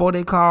 before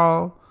they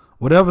call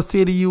whatever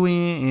city you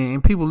in,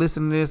 and people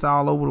listening to this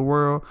all over the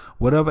world,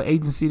 whatever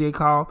agency they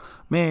call,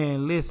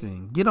 man,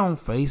 listen, get on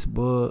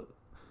Facebook,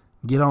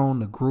 get on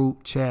the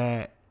group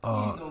chat.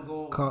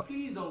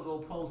 Please don't go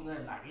post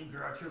nothing like this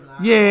girl tripping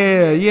out.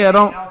 Yeah,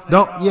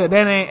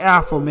 that ain't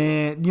alpha,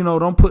 man. You know,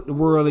 don't put the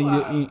world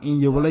in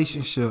your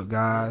relationship,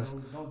 guys.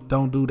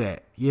 Don't do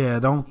that. Yeah,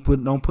 don't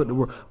put the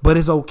word. But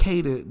it's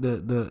okay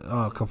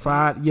to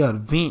confide,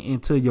 vent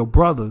into your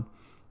brother.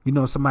 You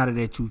know, somebody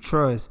that you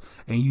trust,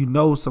 and you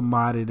know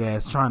somebody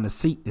that's trying to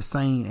seek the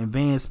same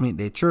advancement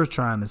that you're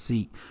trying to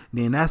seek.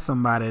 Then that's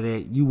somebody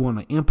that you want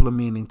to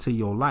implement into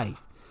your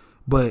life.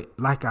 But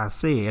like I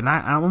said, and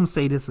I'm gonna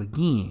say this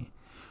again: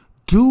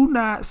 do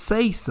not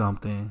say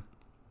something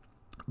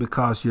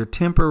because you're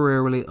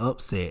temporarily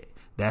upset.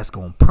 That's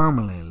gonna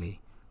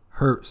permanently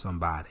hurt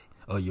somebody,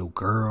 or your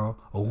girl,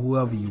 or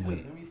whoever you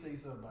with. Let me say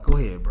something. Go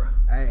ahead, bro.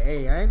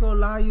 Hey, I ain't gonna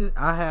lie you.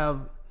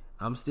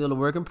 I'm still a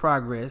work in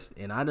progress,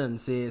 and I done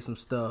said some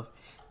stuff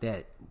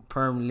that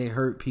permanently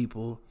hurt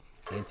people.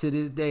 And to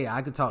this day,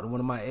 I could talk to one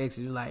of my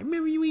exes like,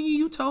 remember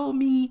you told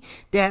me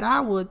that I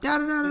would da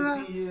da da da.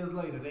 10 years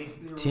later, they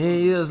still 10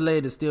 years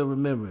later, still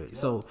remember it. Yep.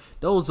 So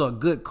those are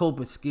good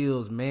coping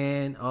skills,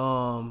 man.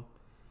 Can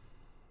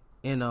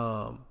we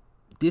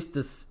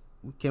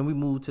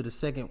move to the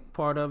second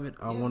part of it?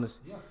 I want to.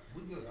 Yeah,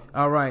 we good.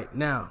 All right,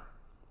 now,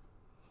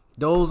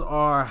 those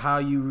are how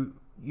you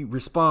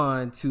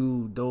respond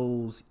to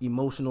those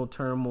emotional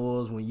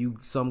turmoils when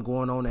something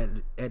going on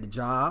at the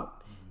job.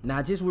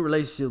 Not just with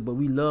relationships, but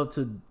we love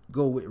to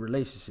go with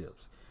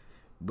relationships.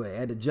 But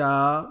at the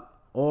job,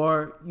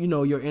 or, you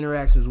know, your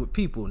interactions with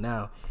people.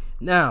 Now,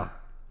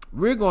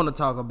 we're going to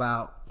talk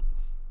about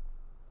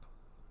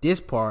this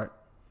part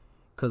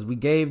because we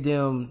gave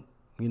them,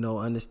 you know,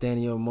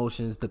 understanding your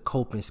emotions, the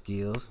coping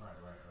skills. Right.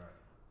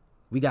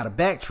 We got to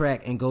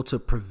backtrack and go to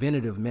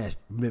preventative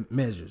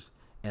measures.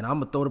 And I'm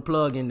going to throw the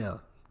plug in there.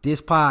 This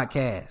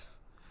podcast,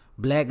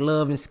 Black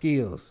Love and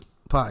Skills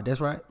pod. That's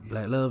right.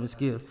 Black Love and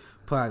Skills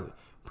pod.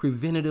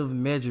 Preventative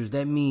measures.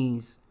 That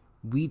means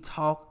we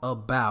talk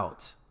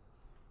about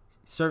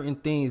certain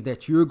things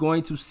that you're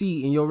going to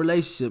see in your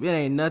relationship. It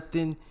ain't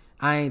nothing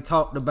I ain't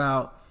talked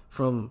about,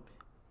 from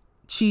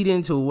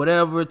cheating to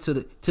whatever to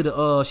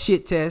the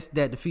shit test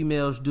that the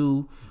females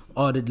do,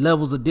 or the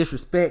levels of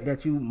disrespect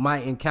that you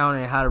might encounter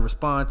and how to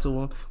respond to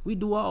them. We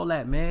do all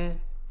that,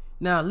 man.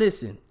 Now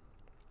listen.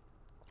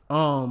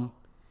 One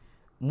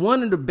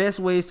of the best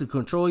ways to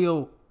control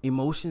your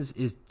emotions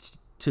is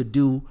to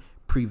do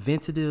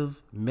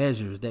preventative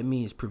measures. That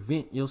means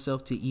prevent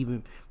yourself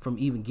from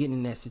even getting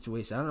in that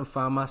situation. I don't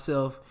find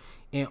myself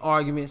in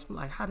arguments. I'm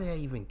like, how did I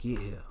even get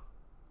here?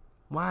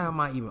 Why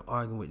am I even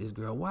arguing with this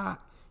girl? Why?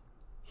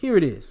 Here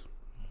it is.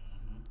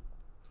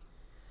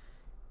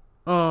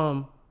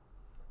 Now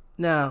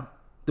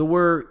the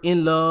word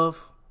in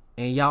love,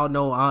 and y'all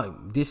know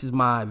this is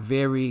my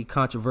very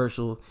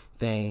controversial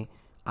thing.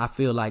 I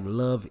feel like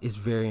love is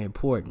very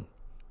important.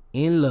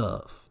 In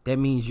love, that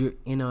means you're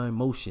in an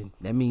emotion.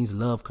 That means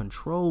love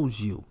controls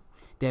you.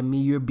 That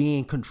means you're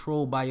being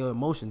controlled by your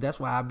emotions. That's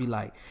why I be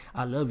like,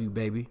 I love you,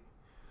 baby.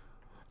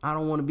 I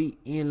don't want to be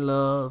in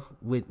love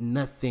with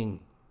nothing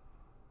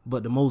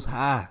but the Most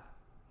High,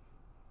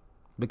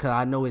 because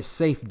I know it's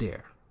safe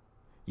there.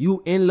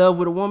 You in love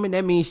with a woman,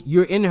 that means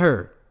you're in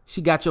her. She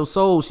got your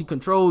soul. She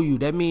control you.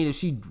 That means if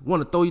she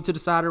want to throw you to the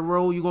side of the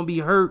road, you're going to be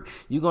hurt.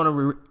 You're going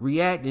to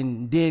react.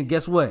 And then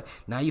guess what?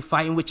 Now you're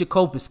fighting with your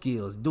coping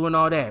skills, doing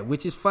all that,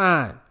 which is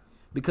fine.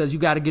 because you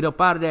got to get up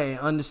out of that and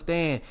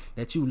understand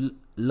that you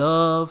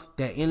love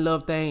that in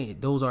love thing.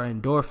 Those are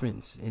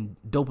endorphins and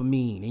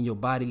dopamine in your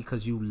body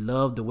because you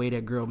love the way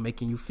that girl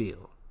making you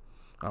feel.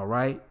 All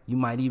right, you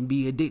might even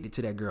be addicted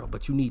to that girl,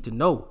 but you need to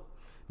know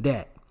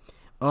that.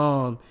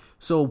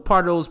 So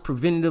part of those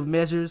preventative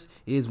measures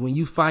is when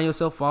you find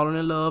yourself falling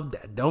in love,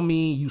 that don't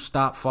mean you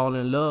stop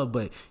falling in love,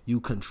 but you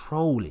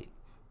control it.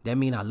 That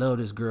means I love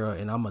this girl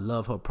and I'm gonna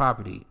love her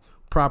properly,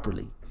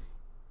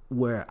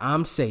 where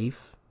I'm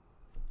safe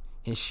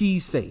and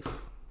she's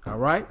safe. All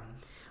right.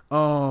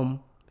 All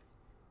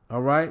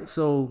right.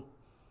 So,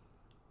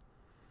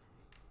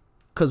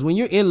 because when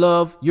you're in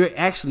love, you're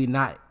actually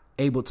not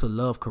able to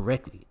love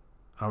correctly.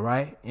 All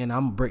right. And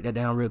I'm gonna break that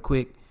down real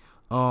quick.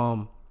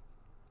 For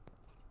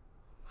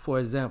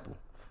example,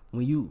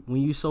 when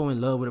you so in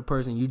love with a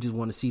person, you just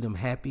want to see them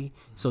happy.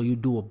 So you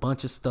do a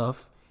bunch of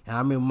stuff. And I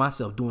remember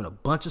myself doing a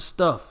bunch of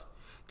stuff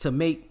to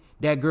make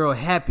that girl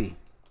happy.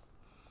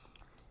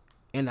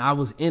 And I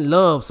was in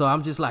love. So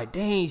I'm just like,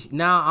 dang,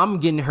 now I'm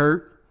getting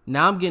hurt.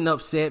 Now I'm getting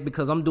upset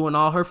because I'm doing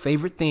all her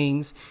favorite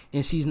things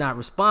and she's not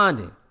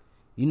responding.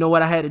 You know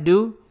what I had to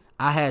do?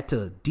 I had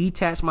to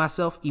detach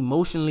myself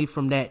emotionally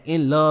from that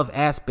in love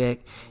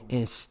aspect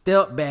and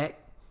step back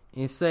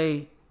and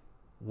say,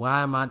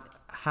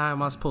 how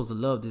am I supposed to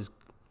love this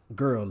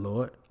girl,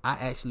 Lord? I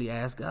actually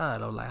asked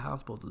God. I was like, how am I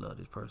supposed to love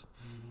this person?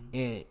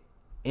 And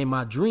in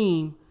my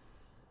dream,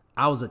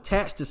 I was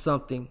attached to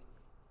something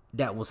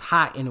that was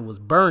hot and it was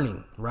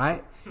burning,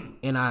 right?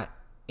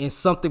 And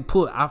something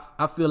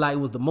I feel like it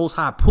was the Most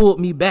High pulled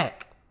me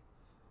back.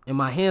 And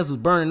my hands was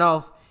burning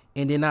off.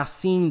 And then I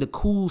seen the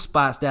cool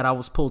spots that I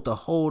was supposed to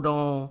hold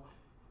on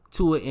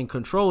to it and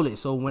control it.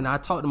 So when I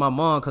talked to my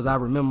mom, because I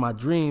remember my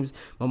dreams,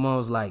 my mom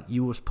was like,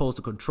 you were supposed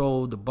to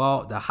control the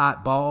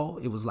hot ball.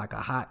 It was like a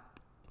hot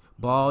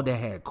ball that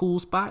had cool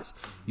spots.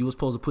 You were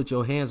supposed to put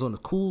your hands on the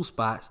cool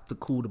spots to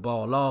cool the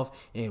ball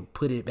off and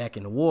put it back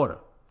in the water.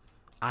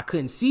 I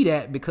couldn't see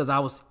that because I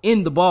was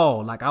in the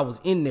ball, like I was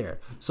in there.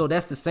 So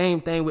that's the same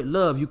thing with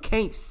love. You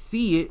can't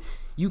see it.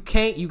 You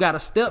got to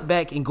step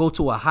back and go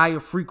to a higher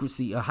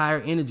frequency, a higher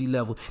energy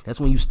level. That's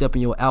when you step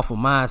in your alpha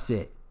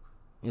mindset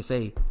and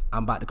say,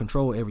 I'm about to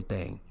control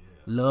everything. Yeah.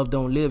 Love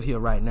don't live here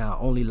right now.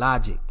 Only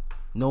logic.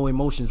 No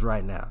emotions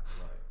right now.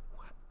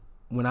 Right.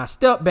 When I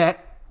stepped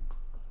back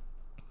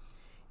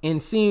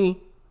and seen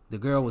the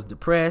girl was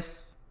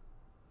depressed,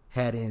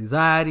 had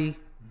anxiety,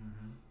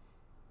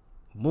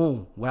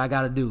 boom, what I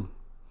got to do?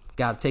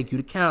 Got to take you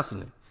to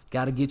counseling.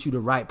 Got to get you the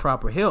right,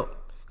 proper help.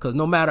 Because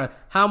no matter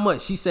how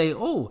much she say,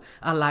 oh,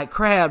 I like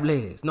crab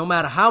legs. No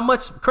matter how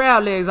much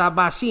crab legs I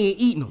buy, she ain't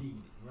eating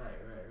them. Right.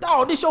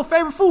 Oh, this your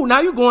favorite food. Now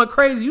you going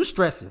crazy. You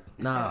stressing.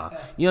 Nah.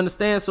 You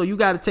understand? So you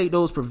got to take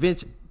those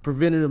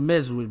preventative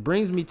measures, which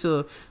brings me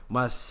to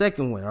my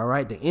second one, all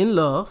right? The in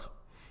love.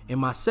 And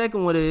my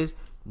second one is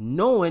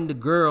knowing the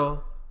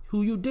girl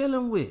who you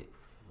dealing with.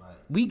 Right.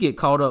 We get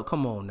caught up.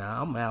 Come on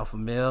now. I'm alpha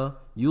male.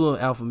 You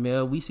an alpha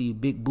male. We see a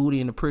big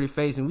booty and a pretty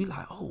face, and we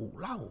like, oh,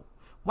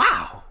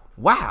 wow.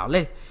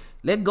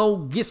 Let go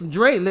get some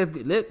drink.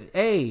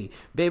 Hey,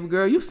 baby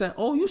girl, you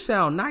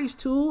sound nice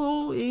too.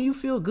 Oh, and you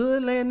feel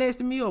good laying next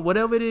to me or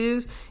whatever it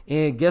is.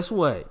 And guess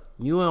what?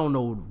 You don't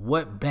know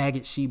what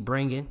baggage she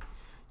bringing.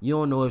 You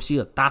don't know if she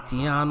a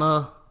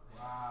Tatiana.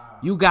 Wow.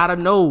 You gotta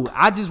know.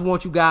 I just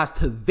want you guys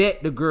to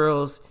vet the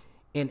girls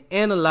and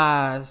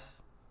analyze.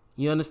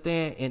 You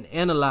understand? And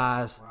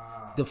analyze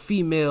the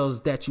females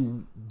that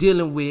you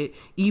dealing with,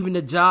 even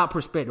the job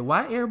perspective.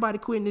 Why everybody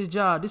quitting this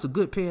job? This is a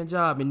good paying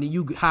job, and then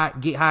you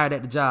get hired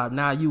at the job.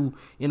 Now you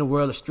in a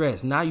world of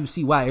stress. Now you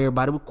see why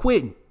everybody was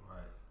quitting.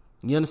 Right.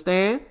 You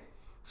understand?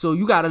 So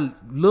you got to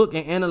look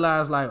and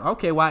analyze like,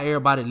 okay, why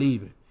everybody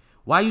leaving?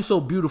 Why you so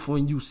beautiful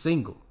and you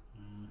single?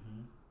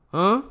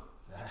 Huh?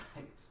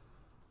 Thanks.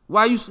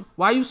 Why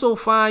you so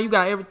fine? You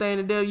got everything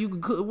in there. You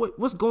can cook.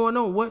 What's going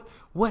on?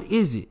 What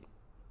is it?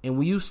 And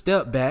when you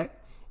step back,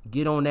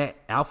 get on that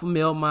alpha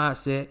male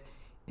mindset,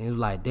 and it's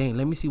like, dang,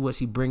 let me see what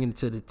she bringing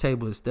to the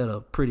table instead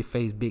of pretty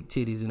face, big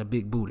titties, and a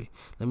big booty.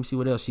 Let me see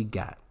what else she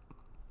got.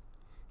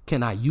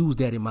 Can I use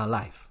that in my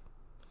life?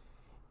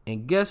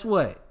 And guess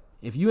what?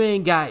 If you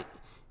ain't got,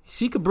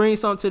 she could bring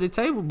something to the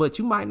table, but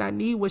you might not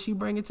need what she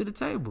bringing to the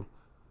table.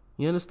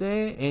 You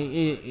understand? And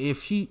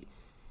if she,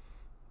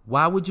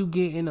 why would you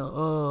get in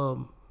a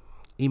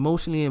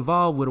emotionally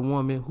involved with a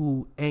woman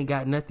who ain't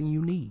got nothing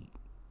you need?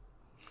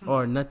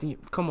 Or nothing.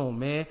 Come on,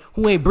 man.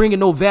 Who ain't bringing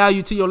no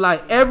value to your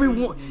life?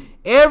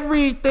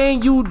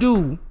 Everything you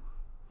do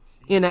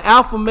in an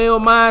alpha male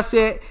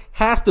mindset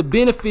has to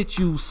benefit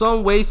you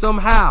some way,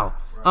 somehow.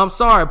 Right. I'm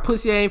sorry,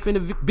 pussy ain't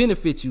finna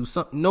benefit you.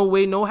 No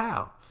way, no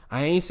how.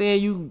 I ain't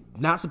saying you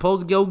not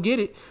supposed to go get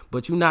it,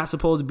 but you not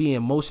supposed to be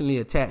emotionally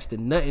attached to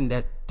nothing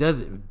that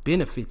doesn't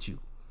benefit you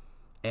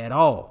at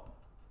all.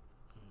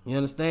 You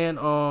understand?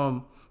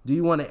 Do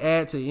you want to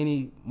add to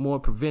any more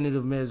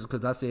preventative measures?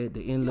 Because I said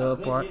the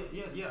in-love part.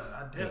 Yeah.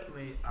 I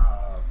definitely.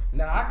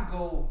 Now, I can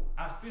go.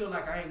 I feel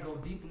like I ain't go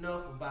deep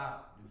enough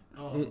about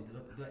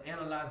the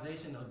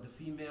analyzation of the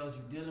females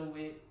you're dealing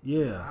with.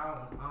 Yeah.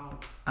 I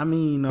don't, I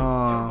mean,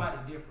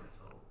 everybody different.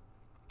 So.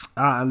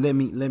 Let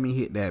me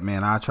hit that,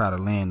 man. I'll try to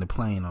land the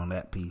plane on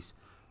that piece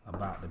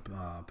about the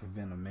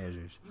preventive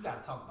measures. You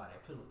gotta talk about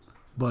that pillow.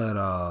 But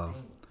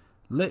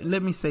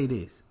let me say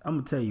this. I'm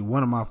gonna tell you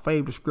one of my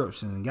favorite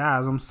scriptures. And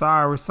guys, I'm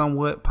sorry,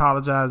 somewhat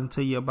apologizing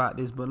to you about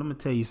this, but let me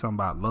tell you something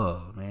about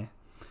love, man.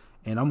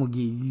 And I'm gonna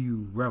give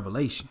you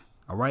revelation.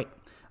 All right,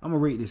 I'm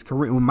gonna read this.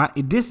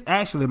 This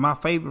actually my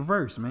favorite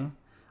verse, man.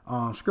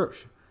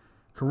 Scripture,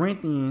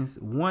 Corinthians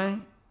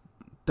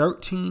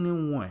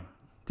 1:13-1.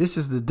 This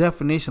is the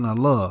definition of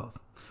love.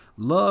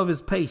 Love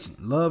is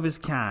patient. Love is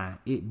kind.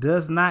 It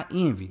does not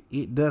envy.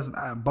 It does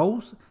not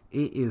boast.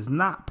 It is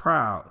not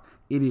proud.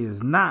 It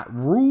is not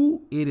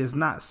rude. It is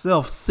not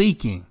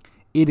self-seeking.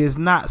 It is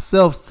not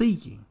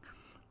self-seeking.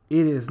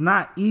 It is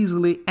not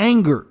easily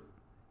angered.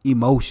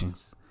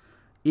 Emotions.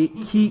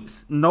 It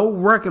keeps no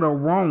record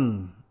of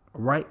wrong.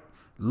 Right?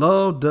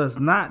 Love does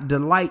not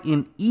delight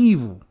in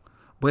evil,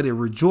 but it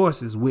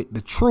rejoices with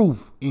the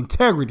truth,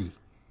 integrity.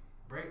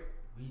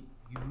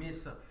 You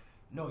missed something.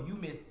 No, you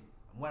missed.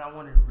 What I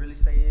wanted to really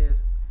say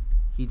is,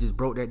 he just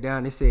broke that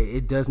down. They said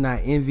it does not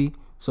envy.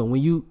 So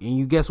when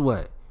you guess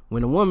what?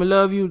 When a woman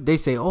love you, they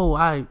say, "Oh,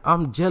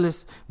 I'm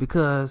jealous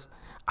because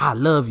I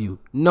love you."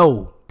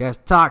 No, that's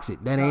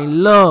toxic. That ain't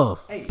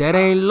love. Hey, that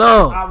ain't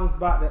love. I was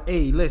about to.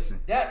 Hey, listen.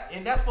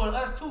 That's for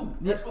us too.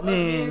 That's for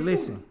man, us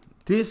listen. too.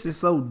 This is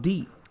so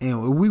deep.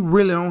 And we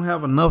really don't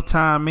have enough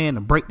time, man,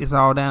 to break this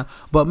all down.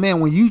 But, man,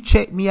 when you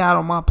check me out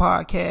on my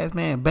podcast,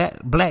 man,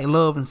 Black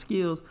Love and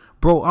Skills,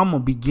 bro, I'm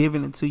going to be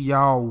giving it to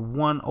y'all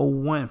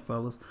 101,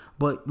 fellas.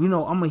 But, I'm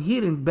going to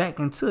hit it back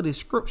into this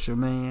scripture,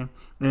 man,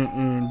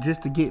 and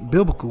just to get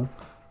biblical,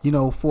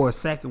 for a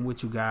second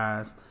with you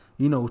guys,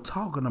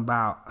 talking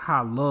about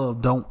how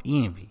love don't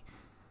envy.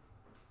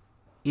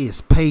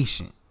 It's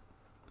patient.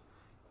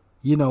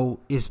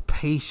 It's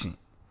patient.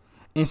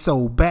 And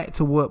so back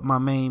to what my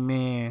main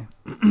man,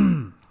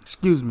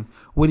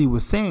 what he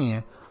was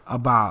saying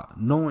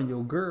about knowing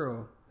your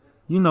girl,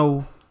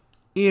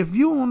 if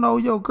you don't know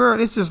your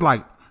girl, it's just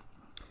like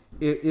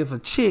if a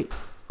chick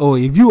or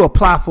if you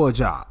apply for a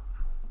job,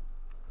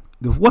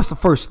 what's the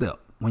first step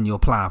when you're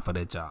applying for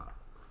that job?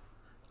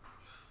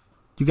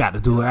 You got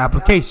to do an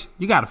application.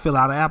 You got to fill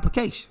out an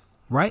application,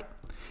 right?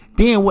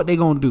 Then what they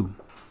going to do?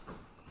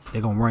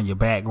 They're going to run your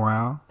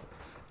background.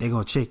 They're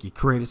going to check your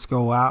credit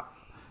score out.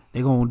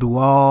 They're going to do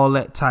all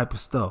that type of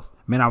stuff.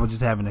 Man, I was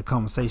just having a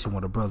conversation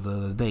with a brother the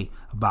other day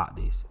about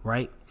this,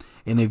 right?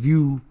 And if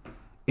you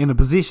in a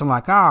position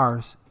like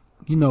ours,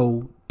 they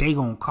going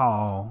to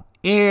call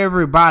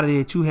everybody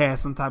that you had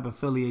some type of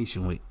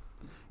affiliation with.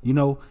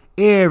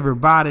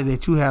 Everybody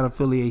that you had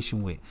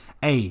affiliation with.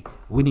 Hey,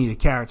 we need a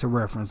character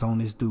reference on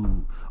this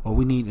dude. Or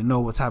we need to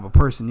know what type of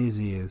person this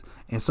is.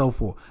 And so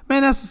forth.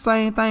 Man, that's the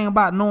same thing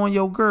about knowing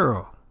your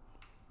girl.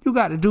 You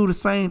got to do the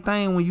same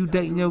thing when you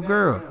dating your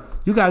girl.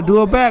 You got to do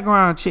a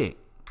background check.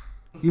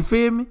 You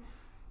feel me?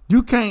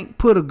 You can't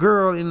put a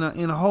girl in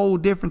a whole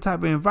different type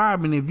of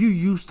environment if you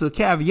used to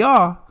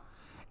caviar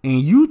and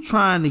you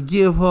trying to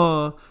give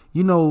her,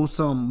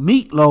 some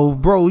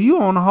meatloaf, bro. You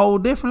on a whole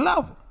different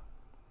level.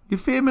 You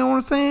feel me what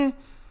I'm saying?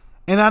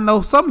 And I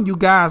know some of you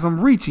guys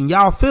I'm reaching.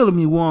 Y'all feeling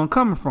me where I'm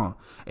coming from.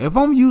 If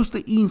I'm used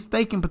to eating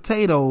steak and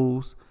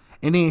potatoes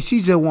and then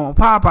she just want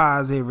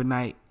Popeyes every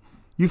night,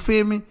 you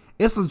feel me?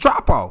 It's a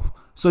drop off.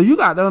 So you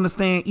got to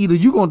understand either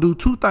you're going to do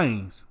two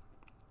things.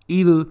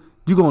 Either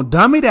you're going to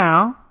dumb it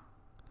down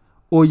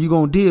or you're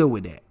going to deal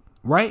with that.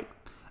 Right?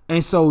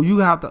 And so you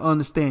have to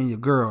understand your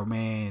girl,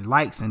 man.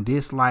 Likes and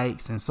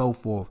dislikes and so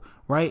forth.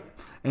 Right?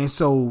 And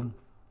so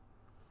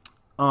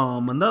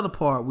another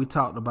part we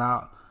talked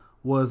about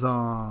was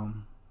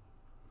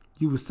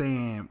you were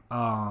saying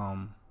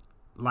about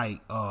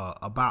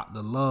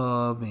the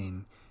love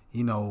and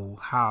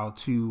how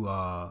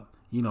to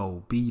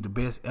be the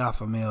best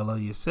alpha male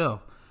of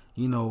yourself.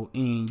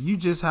 And you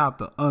just have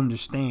to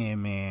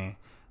understand, man,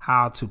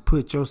 how to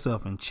put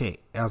yourself in check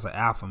as an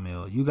alpha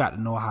male. You got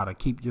to know how to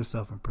keep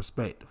yourself in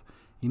perspective.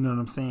 You know what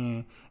I'm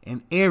saying?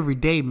 And every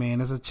day,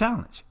 man, is a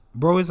challenge.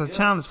 Bro, it's a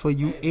challenge for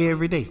you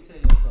every day. Let me tell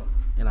you something.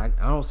 And I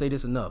don't say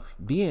this enough.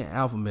 Being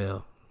alpha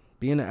male,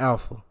 being an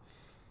alpha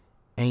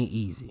ain't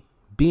easy.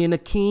 Being a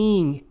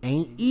king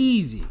ain't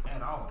easy.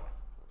 At all.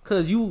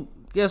 Because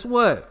guess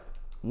what?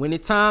 When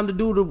it's time to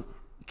do the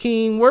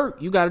king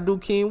work, you got to do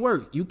king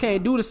work. You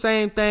can't do the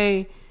same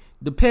thing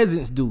the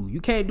peasants do.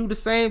 You can't do the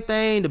same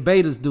thing the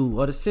betas do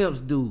or the simps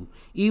do.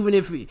 Even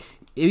if it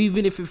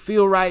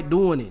feel right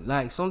doing it.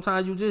 Like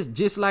sometimes you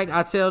just like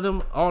I tell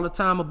them all the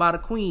time about a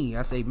queen.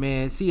 I say,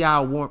 man, see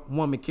how a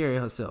woman carry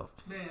herself.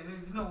 Man,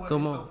 you know what?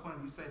 Come it's on. So funny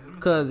you say that.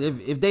 Because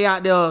if they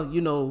out there,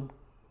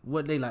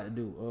 what they like to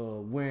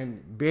do,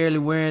 barely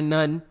wearing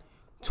nothing,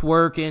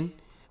 twerking,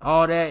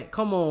 all that.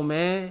 Come on,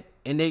 man.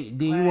 And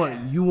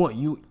you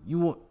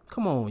want.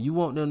 Come on, you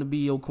want them to be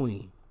your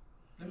queen.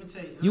 Let me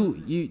tell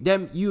you.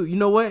 You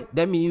know what?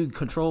 That means you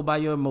controlled by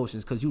your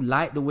emotions because you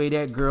like the way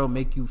that girl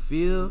make you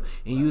feel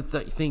and you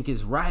think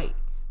it's right.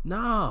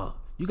 No,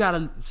 you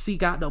gotta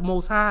seek out the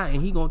Most High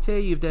and He gonna tell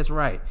you if that's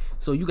right.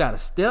 So you gotta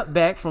step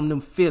back from them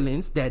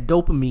feelings, that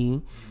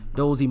dopamine,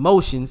 those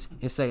emotions,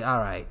 and say, all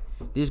right,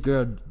 This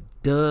girl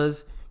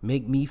does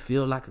make me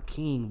feel like a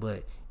king,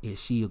 but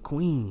is she a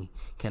queen?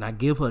 Can I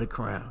give her the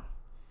crown?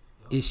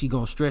 Is she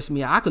gonna stress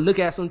me out? I could look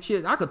at some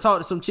chicks. I could talk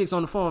to some chicks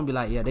on the phone and be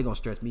like, yeah, they gonna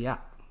stress me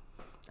out.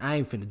 I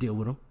ain't finna deal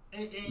with them.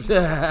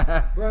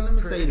 Bro, let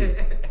me say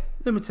this.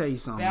 Let me tell you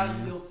something. Value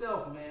man.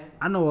 yourself, man.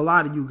 I know a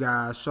lot of you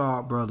guys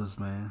sharp brothers,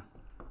 man.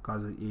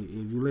 Because if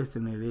you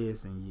listen to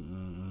this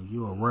and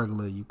you're a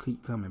regular, you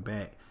keep coming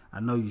back, I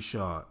know you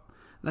sharp.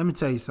 Let me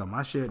tell you something.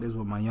 I shared this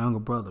with my younger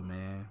brother,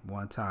 man,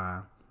 one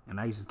time. And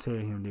I used to tell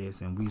him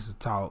this, and we used to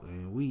talk.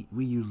 And we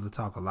usually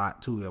talk a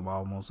lot to him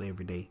almost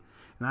every day.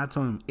 And I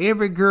told him,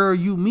 every girl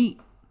you meet,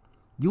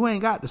 you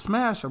ain't got to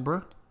smash her,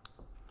 bro.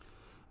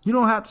 You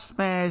don't have to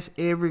smash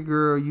every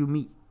girl you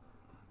meet.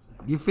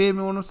 You feel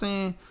me what I'm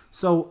saying?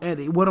 So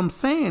what I'm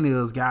saying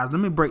is, guys,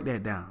 let me break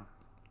that down.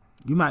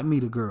 You might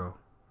meet a girl,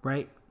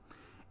 right?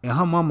 And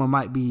her mama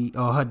might be,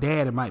 or her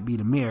dad might be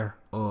the mayor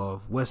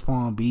of West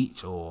Palm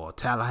Beach or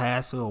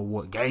Tallahassee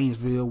or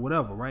Gainesville,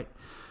 whatever, right?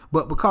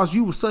 But because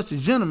you were such a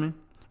gentleman,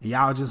 and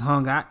y'all just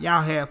hung out,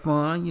 y'all had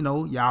fun,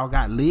 y'all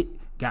got lit,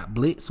 got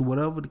blitz, or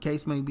whatever the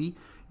case may be.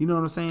 You know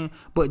what I'm saying?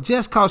 But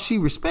just cause she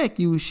respect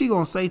you, she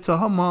gonna say to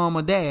her mom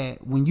or dad,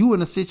 when you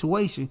in a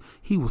situation,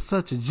 he was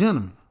such a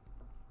gentleman.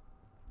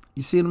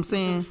 You see what I'm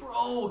saying?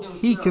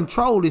 He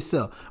controlled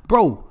himself.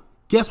 Bro,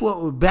 guess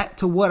what? We're back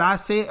to what I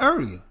said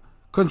earlier.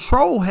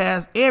 Control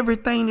has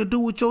everything to do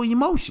with your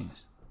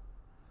emotions.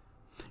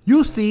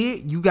 You see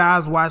it, you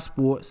guys watch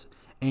sports,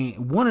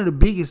 and one of the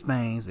biggest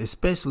things,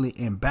 especially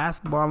in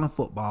basketball and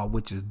football,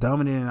 which is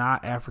dominant in our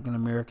African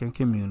American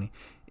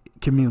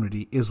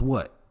community, is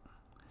what?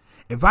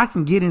 If I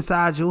can get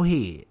inside your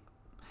head,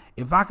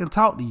 if I can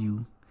talk to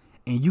you,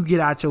 and you get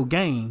out your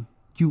game,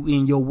 you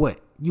in your what?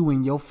 You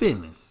in your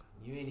feelings.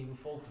 You ain't even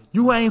focused.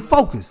 You ain't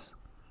focused.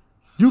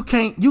 You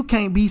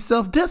can't be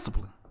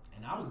self-disciplined.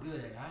 And I was good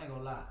at it. I ain't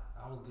gonna lie.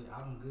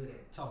 I'm good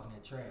at talking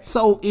that trash.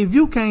 So if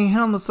you can't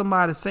handle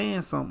somebody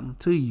saying something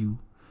to you,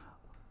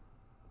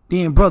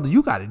 then brother,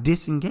 you got to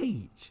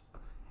disengage.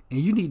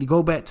 And you need to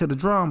go back to the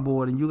drawing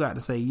board, and you got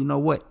to say, you know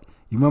what?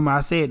 You remember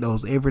I said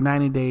those every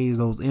 90 days,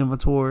 those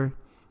inventory,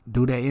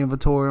 do that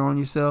inventory on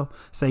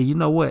yourself. Say, you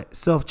know what?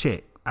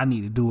 Self-check. I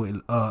need to do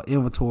an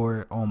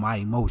inventory on my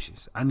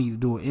emotions. I need to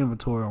do an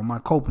inventory on my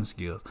coping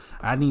skills.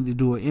 I need to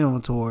do an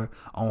inventory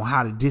on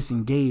how to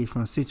disengage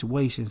from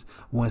situations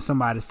when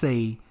somebody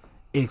say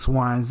X,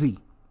 Y, and Z.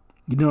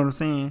 You know what I'm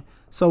saying?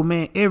 So,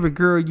 man, every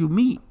girl you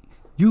meet,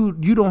 you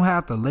don't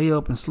have to lay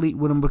up and sleep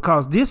with them,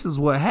 because this is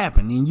what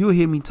happened. And you'll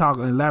hear me talk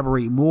and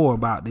elaborate more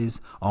about this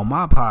on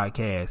my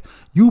podcast.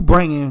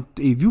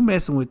 If you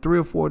messing with 3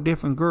 or 4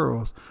 different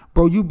girls,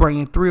 bro, you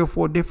bringing 3 or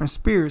 4 different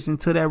spirits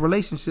into that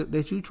relationship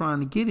that you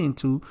trying to get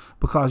into,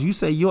 because you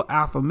say you're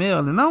alpha male,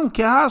 and I don't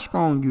care how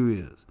strong you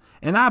is.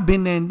 And I've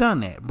been there and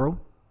done that,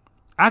 bro.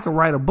 I could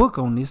write a book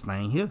on this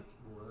thing here.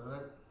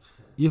 What?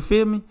 You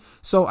feel me?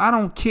 So I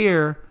don't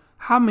care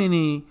how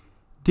many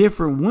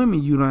different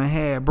women you done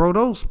had, bro.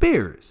 Those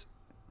spirits.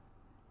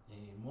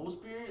 And most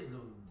spirits,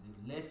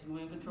 the less you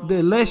in control.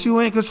 The less you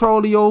in control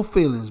of your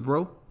feelings,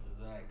 bro.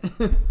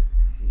 Exactly.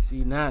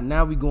 See,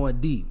 now we going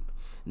deep.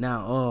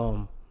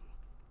 Now,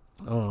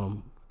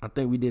 I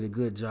think we did a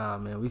good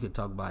job, man. We could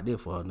talk about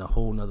this for a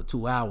whole nother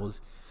 2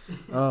 hours.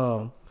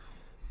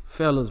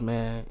 Fellas,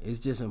 man, it's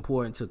just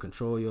important to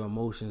control your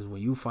emotions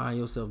when you find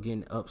yourself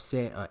getting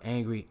upset or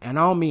angry. And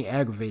I don't mean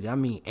aggravated. I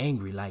mean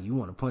angry, like you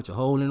want to punch a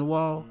hole in the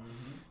wall. Mm-hmm.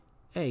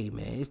 Hey,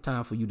 man, it's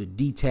time for you to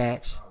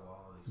detach.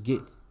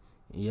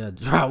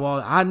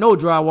 Drywall. I know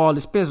drywall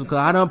is expensive because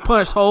I done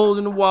punched holes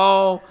in the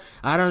wall.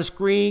 I done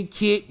scream,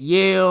 kick,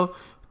 yell,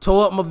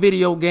 tore up my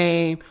video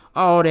game,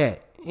 all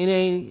that. It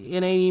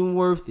ain't even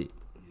worth it.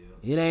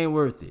 Yeah. It ain't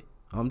worth it.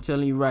 I'm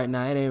telling you right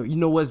now, it ain't. You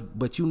know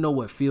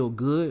what feel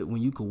good when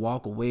you could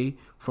walk away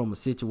from a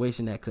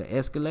situation that could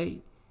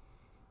escalate.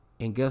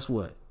 And guess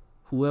what?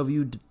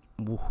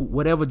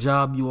 Whatever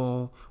job you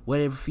on,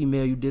 whatever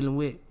female you dealing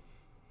with,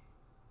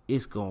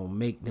 it's going to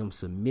make them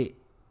submit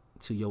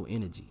to your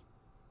energy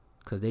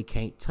because they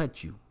can't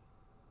touch you.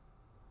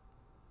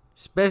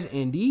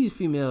 Especially in these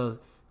females,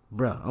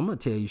 bro, I'm going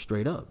to tell you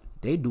straight up.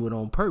 They do it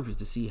on purpose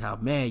to see how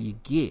mad you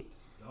get.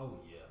 Oh,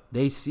 yeah.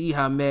 They see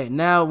how mad.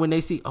 Now when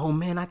they see, oh,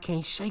 man, I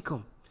can't shake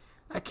him.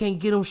 I can't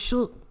get him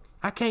shook.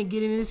 I can't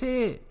get in his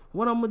head.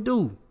 What I'm going to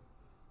do?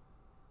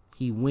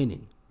 He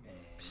winning. Man.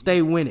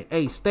 Stay winning.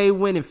 Hey, stay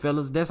winning,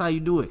 fellas. That's how you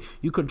do it.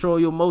 You control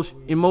your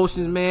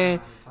emotions, man.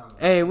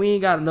 Hey, we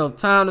ain't got enough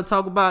time to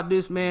talk about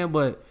this, man,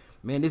 but,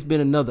 man, this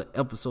been another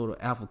episode of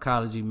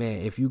Alphacology,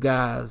 man. If you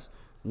guys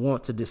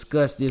want to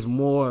discuss this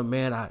more,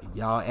 man,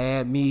 y'all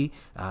add me.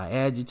 I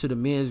add you to the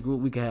men's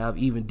group. We can have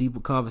even deeper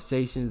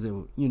conversations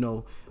and,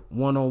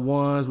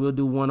 one-on-ones. We'll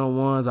do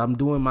one-on-ones. I'm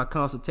doing my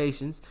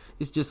consultations.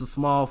 It's just a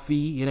small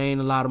fee. It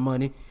ain't a lot of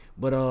money.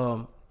 But,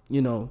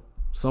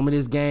 some of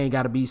this game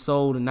got to be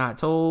sold and not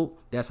told.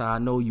 That's how I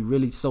know you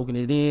really soaking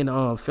it in,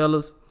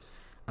 fellas.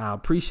 I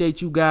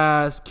appreciate you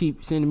guys.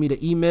 Keep sending me the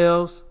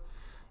emails.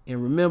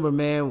 And remember,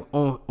 man,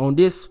 on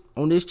this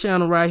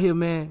channel right here,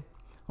 man,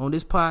 On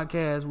this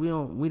podcast,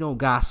 we don't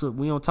gossip.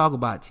 We don't talk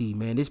about tea,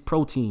 man. This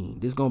protein.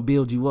 This gonna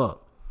build you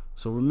up.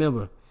 So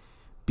remember,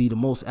 be the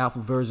most alpha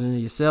version of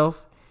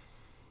yourself.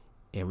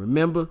 And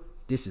remember,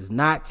 this is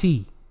not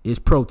tea. It's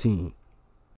protein.